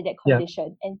at that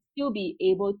condition and still be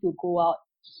able to go out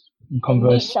and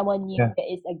meet someone new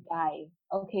that is a guy.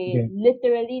 Okay.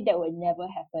 Literally that would never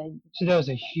happen. So that was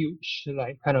a huge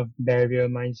like kind of barrier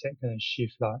mindset kind of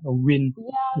shift, a win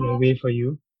in a way for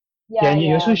you. And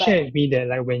you also shared with me that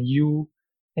like when you,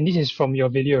 and this is from your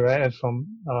video, right? From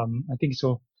I think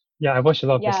so. Yeah, I watched a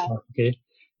lot of your stuff. Okay,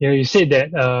 you said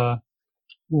that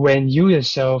when you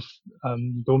yourself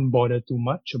don't bother too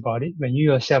much about it, when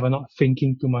you yourself are not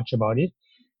thinking too much about it,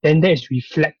 then that is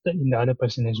reflected in the other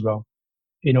person as well.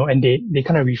 And they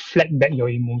kind of reflect back your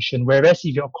emotion. Whereas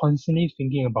if you're constantly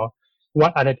thinking about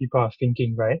what other people are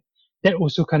thinking, right, that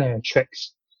also kind of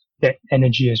attracts that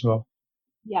energy as well.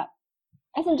 Yeah.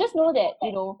 As in, just know that,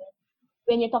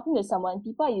 when you're talking to someone,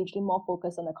 people are usually more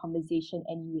focused on the conversation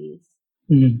anyways.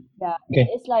 Yeah. Okay.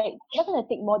 It's like, you're not going to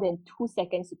take more than 2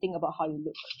 seconds to think about how you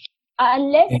look.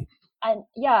 Unless, I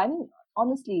mean,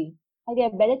 honestly, like, there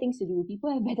are better things to do.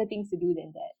 People have better things to do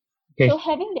than that. Okay. So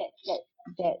having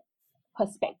that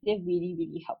perspective really,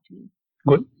 really helped me.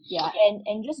 Good. Yeah.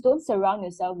 And just don't surround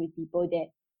yourself with people that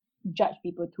judge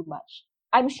people too much.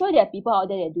 I'm sure there are people out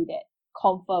there that do that.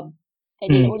 Confirm.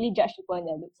 And they only judge people in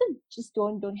their looks. So just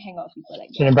don't hang out with people like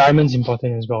that. So environment's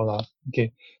important as well.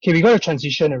 Okay, we got to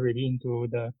transition already into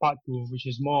the part 2, which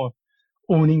is more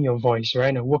owning your voice, right?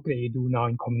 And the work that you do now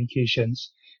in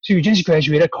communications. So you just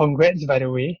graduated. Congrats, by the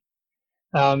way.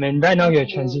 And right now you're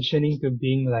transitioning to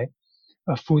being like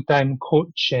a full-time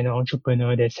coach and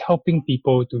entrepreneur that's helping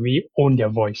people to really own their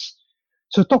voice.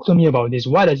 So talk to me about this.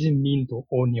 What does it mean to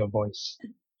own your voice?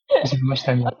 Okay,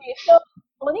 so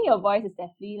owning your voice is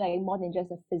definitely like more than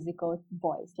just a physical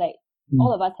voice. Like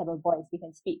all of us have a voice, we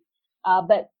can speak.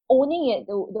 But owning it,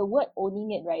 the word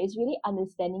owning it, right, is really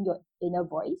understanding your inner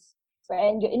voice, right?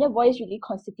 And your inner voice really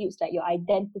constitutes like your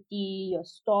identity, your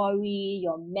story,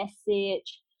 your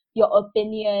message, your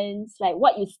opinions, like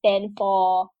what you stand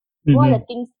for, what are the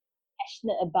things you're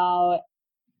passionate about,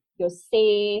 your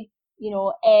say,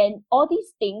 and all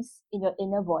these things in your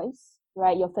inner voice,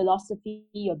 right? Your philosophy,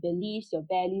 your beliefs, your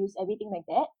values, everything like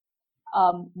that.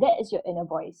 That is your inner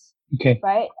voice. Okay.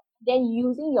 Right? Then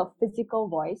using your physical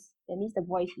voice, that means the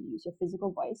voice you use, your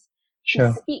physical voice, Sure.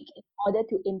 to speak in order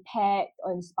to impact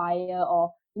or inspire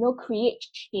or, create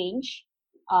change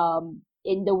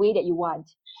in the way that you want.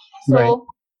 So, right.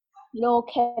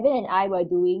 Kevin and I were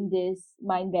doing this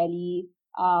Mindvalley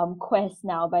quest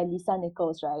now by Lisa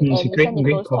Nichols, right? It's and Lisa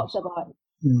Nichols talks about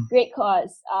great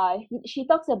cause. She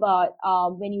talks about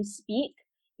when you speak,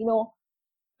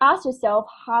 ask yourself,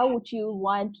 how would you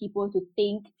want people to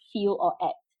think, feel, or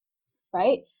act,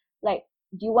 right? Like,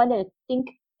 do you want them to think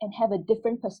and have a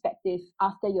different perspective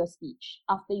after your speech,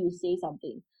 after you say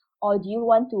something? Or do you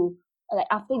want to, like,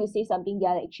 after you say something, they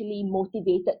are actually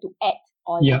motivated to act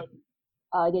on Yeah.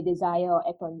 their desire, or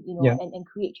act on, Yeah. and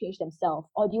create change themselves?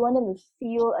 Or do you want them to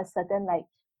feel a certain, like,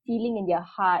 feeling in their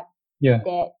heart Yeah.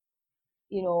 that,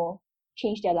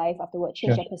 change their life afterward,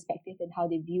 change Sure. their perspective and how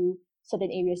they view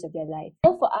certain areas of their life?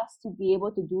 So for us to be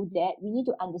able to do that, we need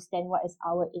to understand what is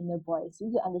our inner voice. We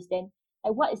need to understand,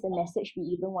 like, what is the message we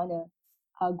even want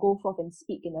to go forth and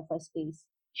speak in the first place.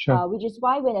 Sure. Which is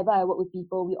why whenever I work with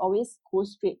people, we always go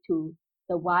straight to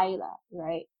the why lah,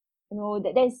 right?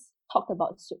 That is talked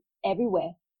about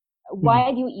everywhere.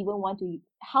 Why do you even want to?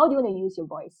 How do you want to use your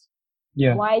voice?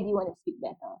 Yeah. Why do you want to speak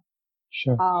better?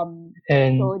 Sure. Um,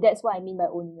 And so that's what I mean by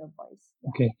owning your voice. Yeah.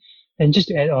 okay. And just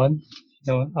to add on,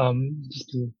 just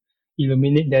to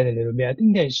illuminate that a little bit, I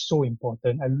think that is so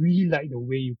important. I really like the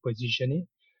way you position it,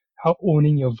 how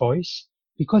owning your voice,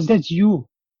 because that's you.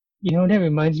 That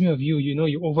reminds me of you.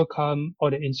 You overcome all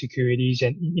the insecurities,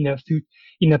 and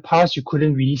in the past, you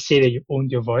couldn't really say that you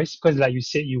owned your voice because, like you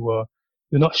said, you're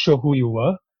not sure who you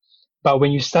were. But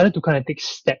when you started to kind of take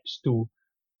steps to,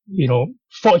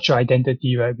 forge your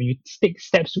identity, right? When you take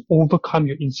steps to overcome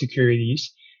your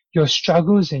insecurities, your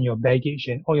struggles and your baggage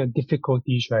and all your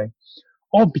difficulties, right,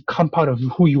 all become part of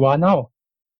who you are now.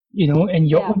 And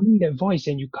you're Yeah. owning that voice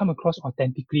and you come across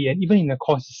authentically. And even in the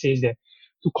course, it says that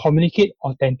to communicate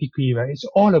authentically, right, it's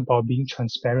all about being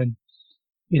transparent.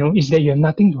 Is that you have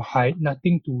nothing to hide,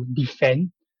 nothing to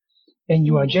defend, and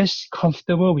you are just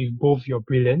comfortable with both your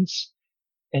brilliance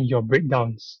and your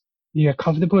breakdowns. You are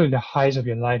comfortable with the highs of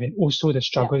your life and also the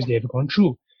struggles they have gone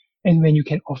through. And when you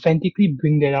can authentically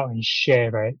bring that out and share,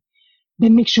 right,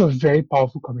 that makes you a very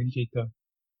powerful communicator.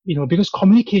 Because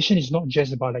communication is not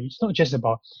just about it's not just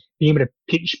about being able to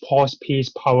pitch, pause, pace,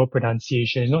 power,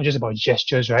 pronunciation. It's not just about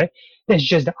gestures, right? That's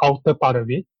just the outer part of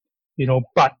it.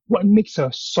 But what makes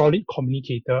a solid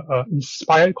communicator,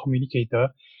 inspired communicator,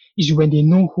 is when they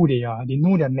know who they are, they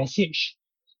know their message,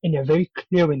 and they're very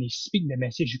clear when they speak their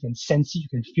message. You can sense it, you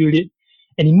can feel it,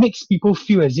 and it makes people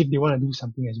feel as if they want to do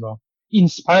something as well. It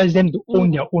inspires them to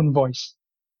own their own voice.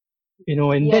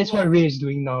 And that's Yes. what Ray is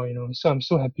doing now. So I'm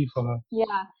so happy for her.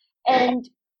 Yeah. And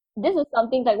this is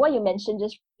something like what you mentioned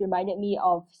just reminded me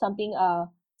of something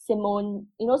Simone,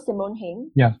 Simone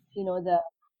Heng, Yeah.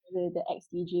 the ex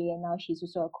DJ, and now she's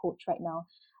also a coach right now.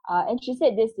 And she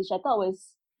said this, which I thought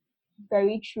was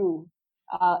very true.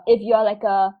 If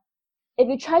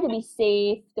you try to be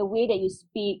safe, the way that you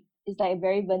speak is like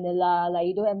very vanilla, like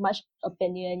you don't have much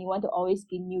opinion, you want to always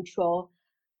be neutral,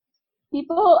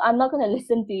 people are not going to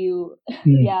listen to you.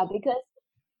 Yeah, because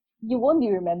you won't be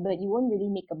remembered, you won't really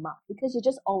make a mark because you're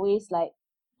just always like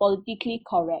politically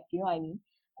correct, you know what I mean?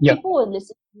 Yeah. People will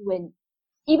listen to you when,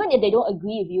 even if they don't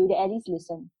agree with you, they at least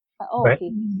listen. Like, oh, Right.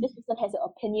 okay, this person has an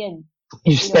opinion.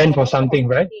 You stand for Whatever he has something,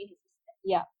 to right? say,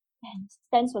 yeah,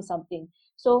 stands for something.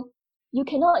 So you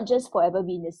cannot just forever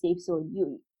be in the safe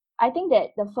zone. I think that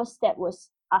the first step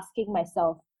was asking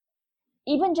myself,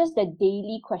 even just the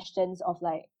daily questions of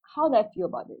like, how do I feel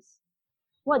about this?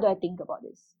 What do I think about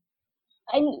this?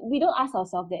 And we don't ask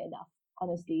ourselves that enough,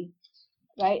 honestly,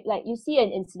 right? Like you see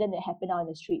an incident that happened out on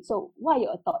the street. So what are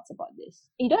your thoughts about this?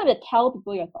 You don't have to tell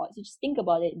people your thoughts. You just think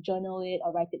about it, journal it,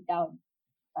 or write it down,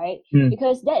 right?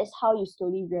 Because that is how you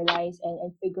slowly realize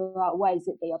and figure out what is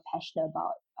it that you're passionate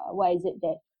about. What is it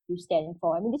that you stand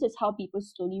for? I mean, this is how people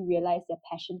slowly realize their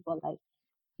passion for like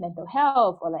mental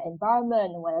health or like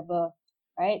environment or whatever,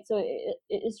 right? So it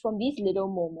is from these little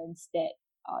moments that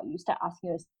you start asking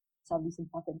yourself these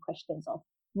important questions of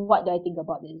what do I think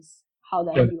about this? How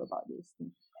do I feel about this?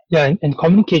 Yeah, and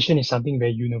communication is something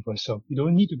very universal. You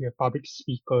don't need to be a public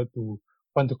speaker to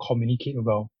want to communicate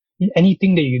well.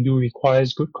 Anything that you do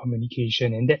requires good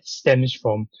communication, and that stems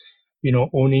from,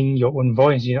 owning your own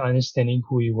voice, understanding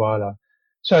who you are. Lah.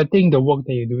 So I think the work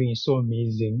that you're doing is so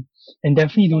amazing. And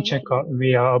definitely do check out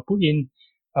Rhea. I'll put in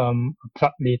a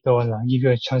plug later on, lah. Give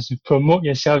you a chance to promote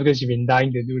yourself because you've been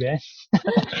dying to do that.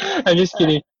 I'm just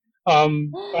kidding.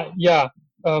 But yeah,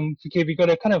 okay, we're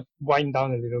gonna kind of wind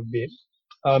down a little bit.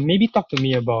 Maybe talk to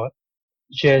me about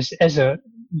just as a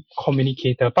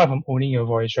communicator, apart from owning your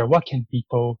voice, right? What can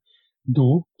people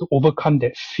do to overcome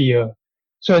that fear?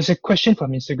 So it's a question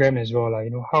from Instagram as well,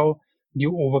 like, how do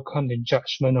you overcome the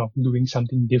judgment of doing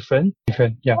something different?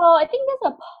 Yeah. Well, I think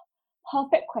that's a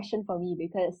perfect question for me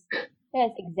because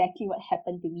that's exactly what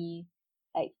happened to me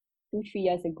like 2-3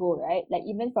 years ago, right? Like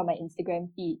even from my Instagram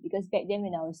feed, because back then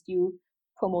when I was still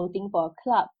promoting for a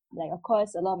club, like of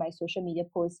course a lot of my social media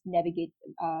posts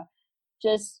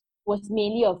just was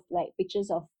mainly of like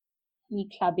pictures of me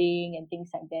clubbing and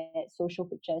things like that, social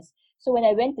pictures. So when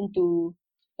I went into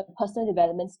a personal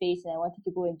development space and I wanted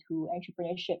to go into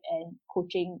entrepreneurship and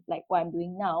coaching like what I'm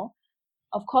doing now,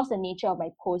 of course the nature of my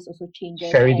post also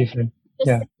changes, Very and different.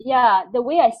 just Yeah. the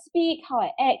way I speak, how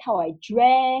I act, how I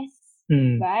dress,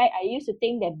 Mm. right? I used to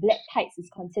think that black tights is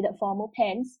considered formal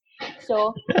pants.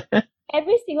 So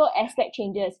every single aspect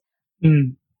changes.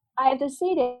 Mm. I have to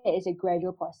say that it's a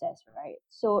gradual process, right?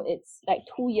 So it's like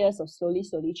 2 years of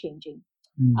slowly changing.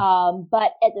 Mm.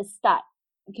 But at the start,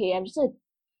 okay, I'm just gonna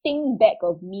think back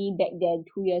of me back then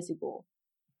 2 years ago.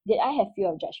 Did I have fear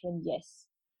of judgment? Yes.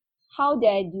 How did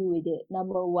I deal with it?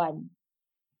 Number one,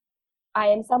 I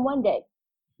am someone that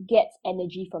gets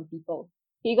energy from people.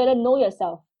 You gotta know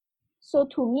yourself. So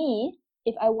to me,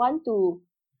 if I want to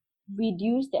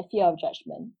reduce that fear of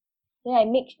judgment, then I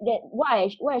make that what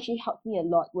actually helped me a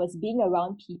lot was being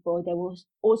around people that was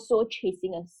also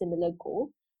chasing a similar goal.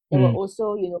 They were Mm.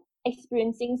 also,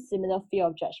 experiencing similar fear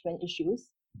of judgment issues.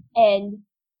 And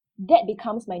that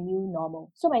becomes my new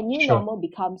normal. So my new Sure. normal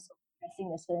becomes dressing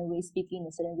in a certain way, speaking in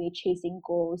a certain way, chasing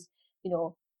goals, you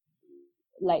know,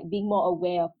 like being more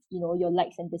aware of, your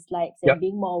likes and dislikes Yep. and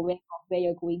being more aware of where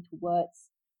you're going towards.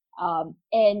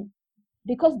 And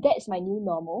because that's my new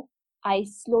normal, I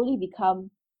slowly become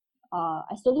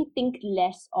I slowly think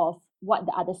less of what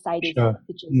the other side is, Sure.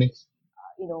 which is, Next.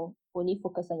 only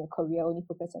focus on your career, only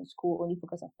focus on school, only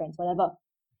focus on friends, whatever.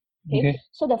 Okay. Okay.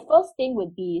 So the first thing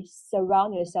would be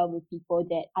surround yourself with people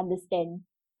that understand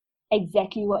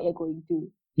exactly what you're going through.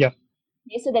 Yep.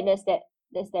 Okay, so that there's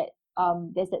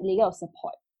that layer of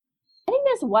support. I think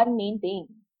that's one main thing,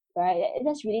 right?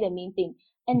 That's really the main thing.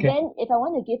 And Okay. then if I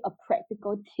want to give a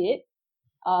practical tip,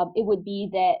 it would be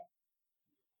that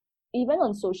even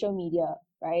on social media,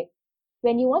 right?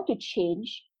 When you want to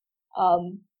change,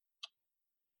 um,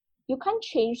 you can't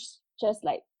change just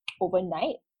like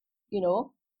overnight, you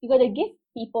got to give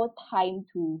people time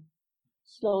to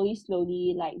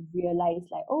slowly like realize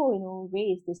like, oh,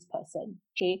 Ray is this person.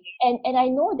 Okay. And I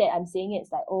know that I'm saying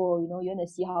it's like, oh, you want to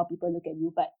see how people look at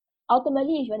you, but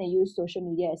ultimately if you want to use social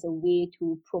media as a way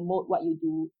to promote what you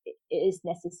do, it is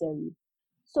necessary.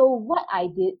 So what I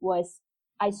did was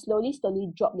I slowly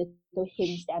dropped little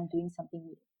hints that I'm doing something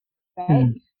new, right?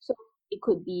 Mm. So it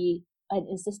could be an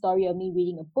Insta story of me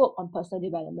reading a book on personal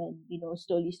development,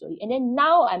 slowly. And then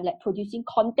now I'm like producing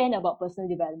content about personal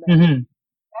development, Mm-hmm.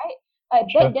 right?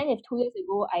 Sure. Back then, if 2 years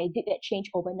ago I did that change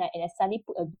overnight and I suddenly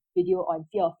put a video on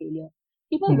fear of failure,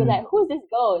 people will be Mm. like, who's this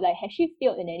girl? Like, has she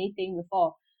failed in anything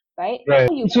before? Right? Right.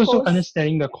 So you It's also post,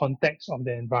 understanding the context of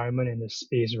the environment and the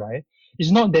space, right? It's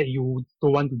not that you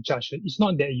don't want to judge it. It's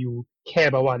not that you care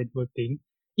about what other people think.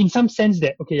 In some sense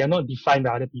that, okay, you're not defined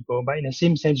by other people, but in the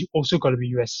same sense, you also got to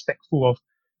be respectful of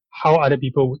how other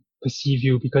people would perceive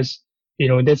you because,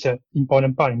 that's an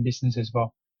important part in business as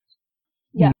well.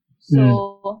 yeah. Mm.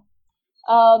 So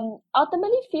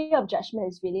ultimately fear of judgment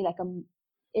is really like a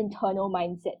internal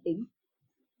mindset thing,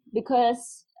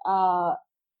 because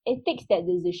it takes that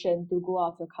decision to go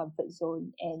out of your comfort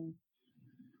zone and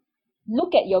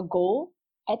look at your goal.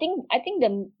 I think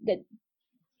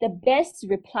the best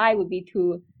reply would be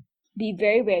to be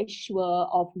very, very sure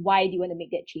of why do you want to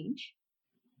make that change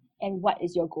and what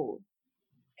is your goal.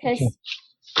 Okay. Because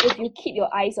if you keep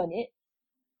your eyes on it,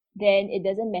 then it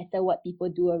doesn't matter what people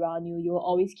do around you. You will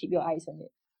always keep your eyes on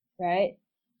it, right?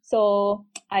 So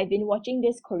I've been watching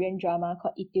this Korean drama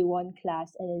called Itaewon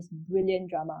Class, and it's brilliant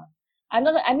drama. I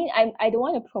don't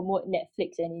want to promote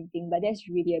Netflix or anything, but that's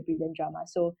really a brilliant drama.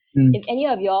 So Mm. if any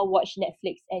of y'all watch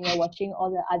Netflix and you're watching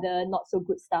all the other not so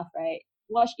good stuff, right?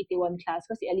 Watch Itaewon Class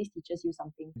because it at least teaches you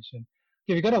something. Okay,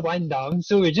 we gotta wind down.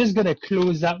 So we're just gonna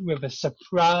close up with a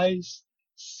surprise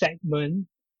segment.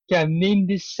 Okay, I've named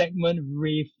this segment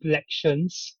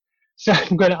Reflections. So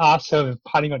I'm gonna ask her, we're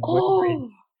parting on good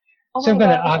brain. Oh, oh So I'm my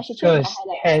gonna gosh, I ask should change her my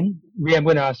highlights. 10, I'm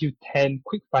gonna ask you 10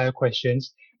 quick fire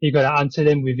questions. You gotta answer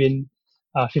them within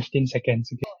 15 seconds.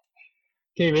 Okay,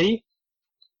 okay, ready?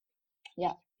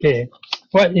 Yeah, Okay,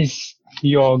 what is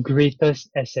your greatest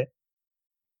asset?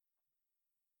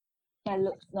 my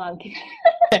looks. No, I'm kidding.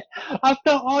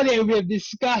 After all that we have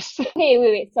discussed, Okay,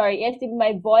 wait. Sorry, it has to be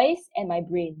my voice and my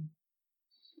brain.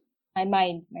 My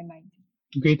mind.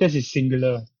 greatest is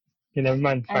singular. Okay, never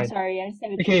mind, I'm fine. sorry, I just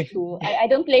have to choose Okay, two. I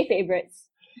don't play favorites.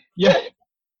 yeah,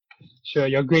 sure,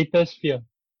 your greatest fear.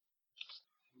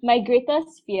 My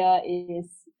greatest fear is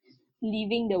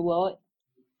leaving the world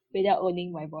without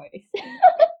owning my voice. It's the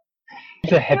It's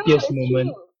true, happiest it's moment,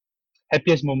 true.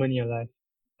 happiest moment in your life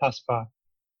thus far.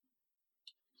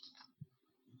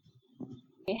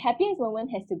 The happiest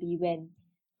moment has to be when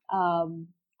um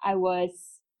I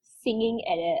was singing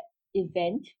at an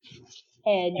event,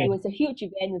 and it Okay. was a huge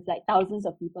event with like thousands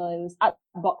of people. It was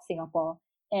Artbox Singapore.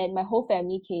 and my whole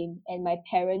family came, and my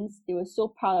parents, they were so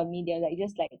proud of me. They're like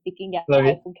just like taking their Love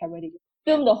it. iPhone camera, they just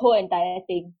filmed the whole entire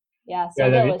thing. Yeah, Yeah,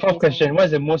 so that love it. was Fourth just my question. What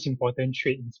is the most important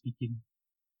trait in speaking?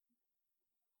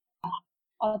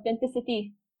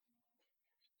 authenticity.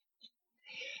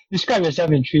 Describe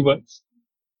yourself in 3 words.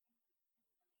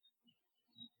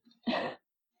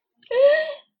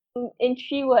 In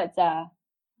 3 words,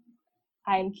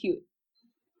 I'm cute.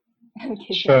 I'm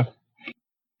kidding. Sure.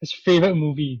 His favorite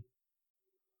movie.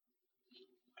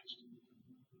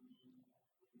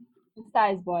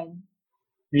 Star is Born.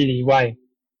 Really? Why?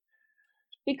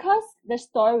 Because the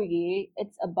story,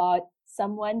 it's about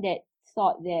someone that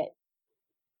thought that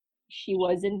she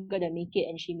wasn't gonna make it,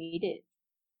 and she made it.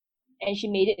 And she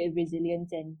made it with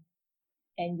resilience and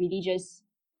really just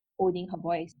owning her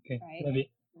voice, Okay, right? love it.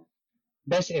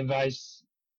 Best advice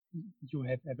you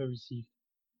have ever received?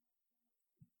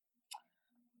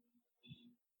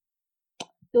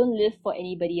 Don't live for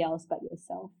anybody else but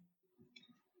yourself.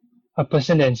 A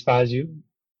person that inspires you?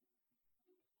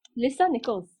 Lisa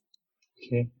Nichols.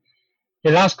 Okay.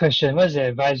 The last question. What's the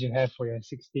advice you have for your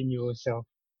 16-year-old self?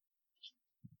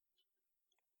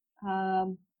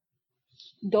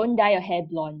 Don't dye your hair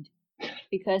blonde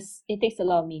because it takes a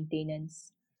lot of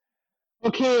maintenance.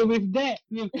 Okay, with that,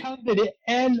 we've come to the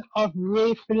end of Ray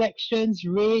Reflections.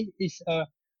 Ray, it's a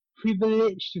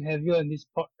privilege to have you on this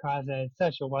podcast. I had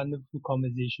such a wonderful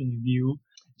conversation with you.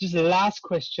 Just the last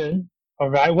question. All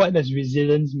right, what does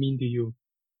resilience mean to you?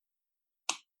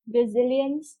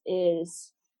 Resilience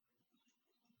is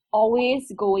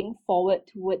always going forward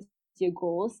towards your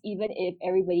goals, even if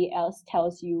everybody else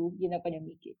tells you you're not going to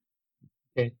make it.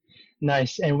 Okay,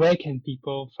 nice. And where can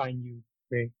people find you,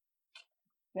 Ray?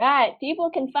 Right. People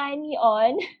can find me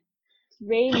on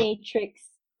Ray Matrix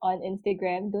on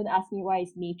Instagram. Don't ask me why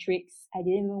it's Matrix. I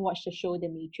didn't even watch the show The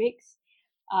Matrix.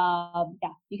 Yeah,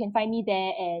 you can find me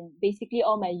there, and basically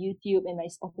all my YouTube and my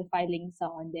Spotify links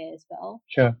are on there as well.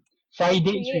 Sure.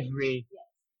 Fridays with Ray. Yes.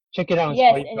 Check it out on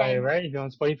Yes, and Spotify, right? If you're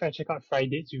on Spotify, check out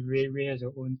Fridays with Ray. Ray has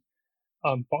her own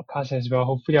podcast as well.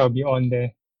 Hopefully I'll be on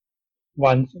there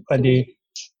once a day.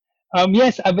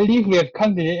 Yes, I believe we have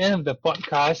come to the end of the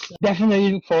podcast.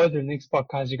 Definitely look forward to the next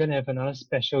podcast. We're gonna have another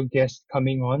special guest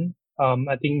coming on.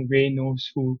 I think Ray knows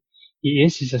who he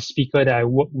is. He's a speaker that I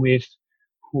work with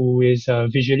who is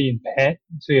visually impaired.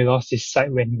 So he lost his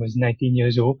sight when he was 19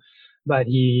 years old, but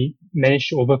he managed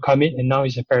to overcome it and now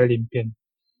he's a Paralympian.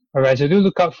 Alright, so do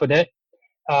look out for that.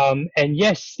 And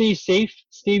yes, stay safe,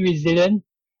 stay resilient,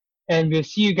 and we'll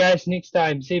see you guys next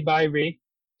time. Say bye, Ray.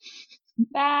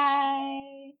 bye.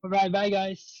 Alright, bye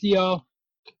guys. See y'all.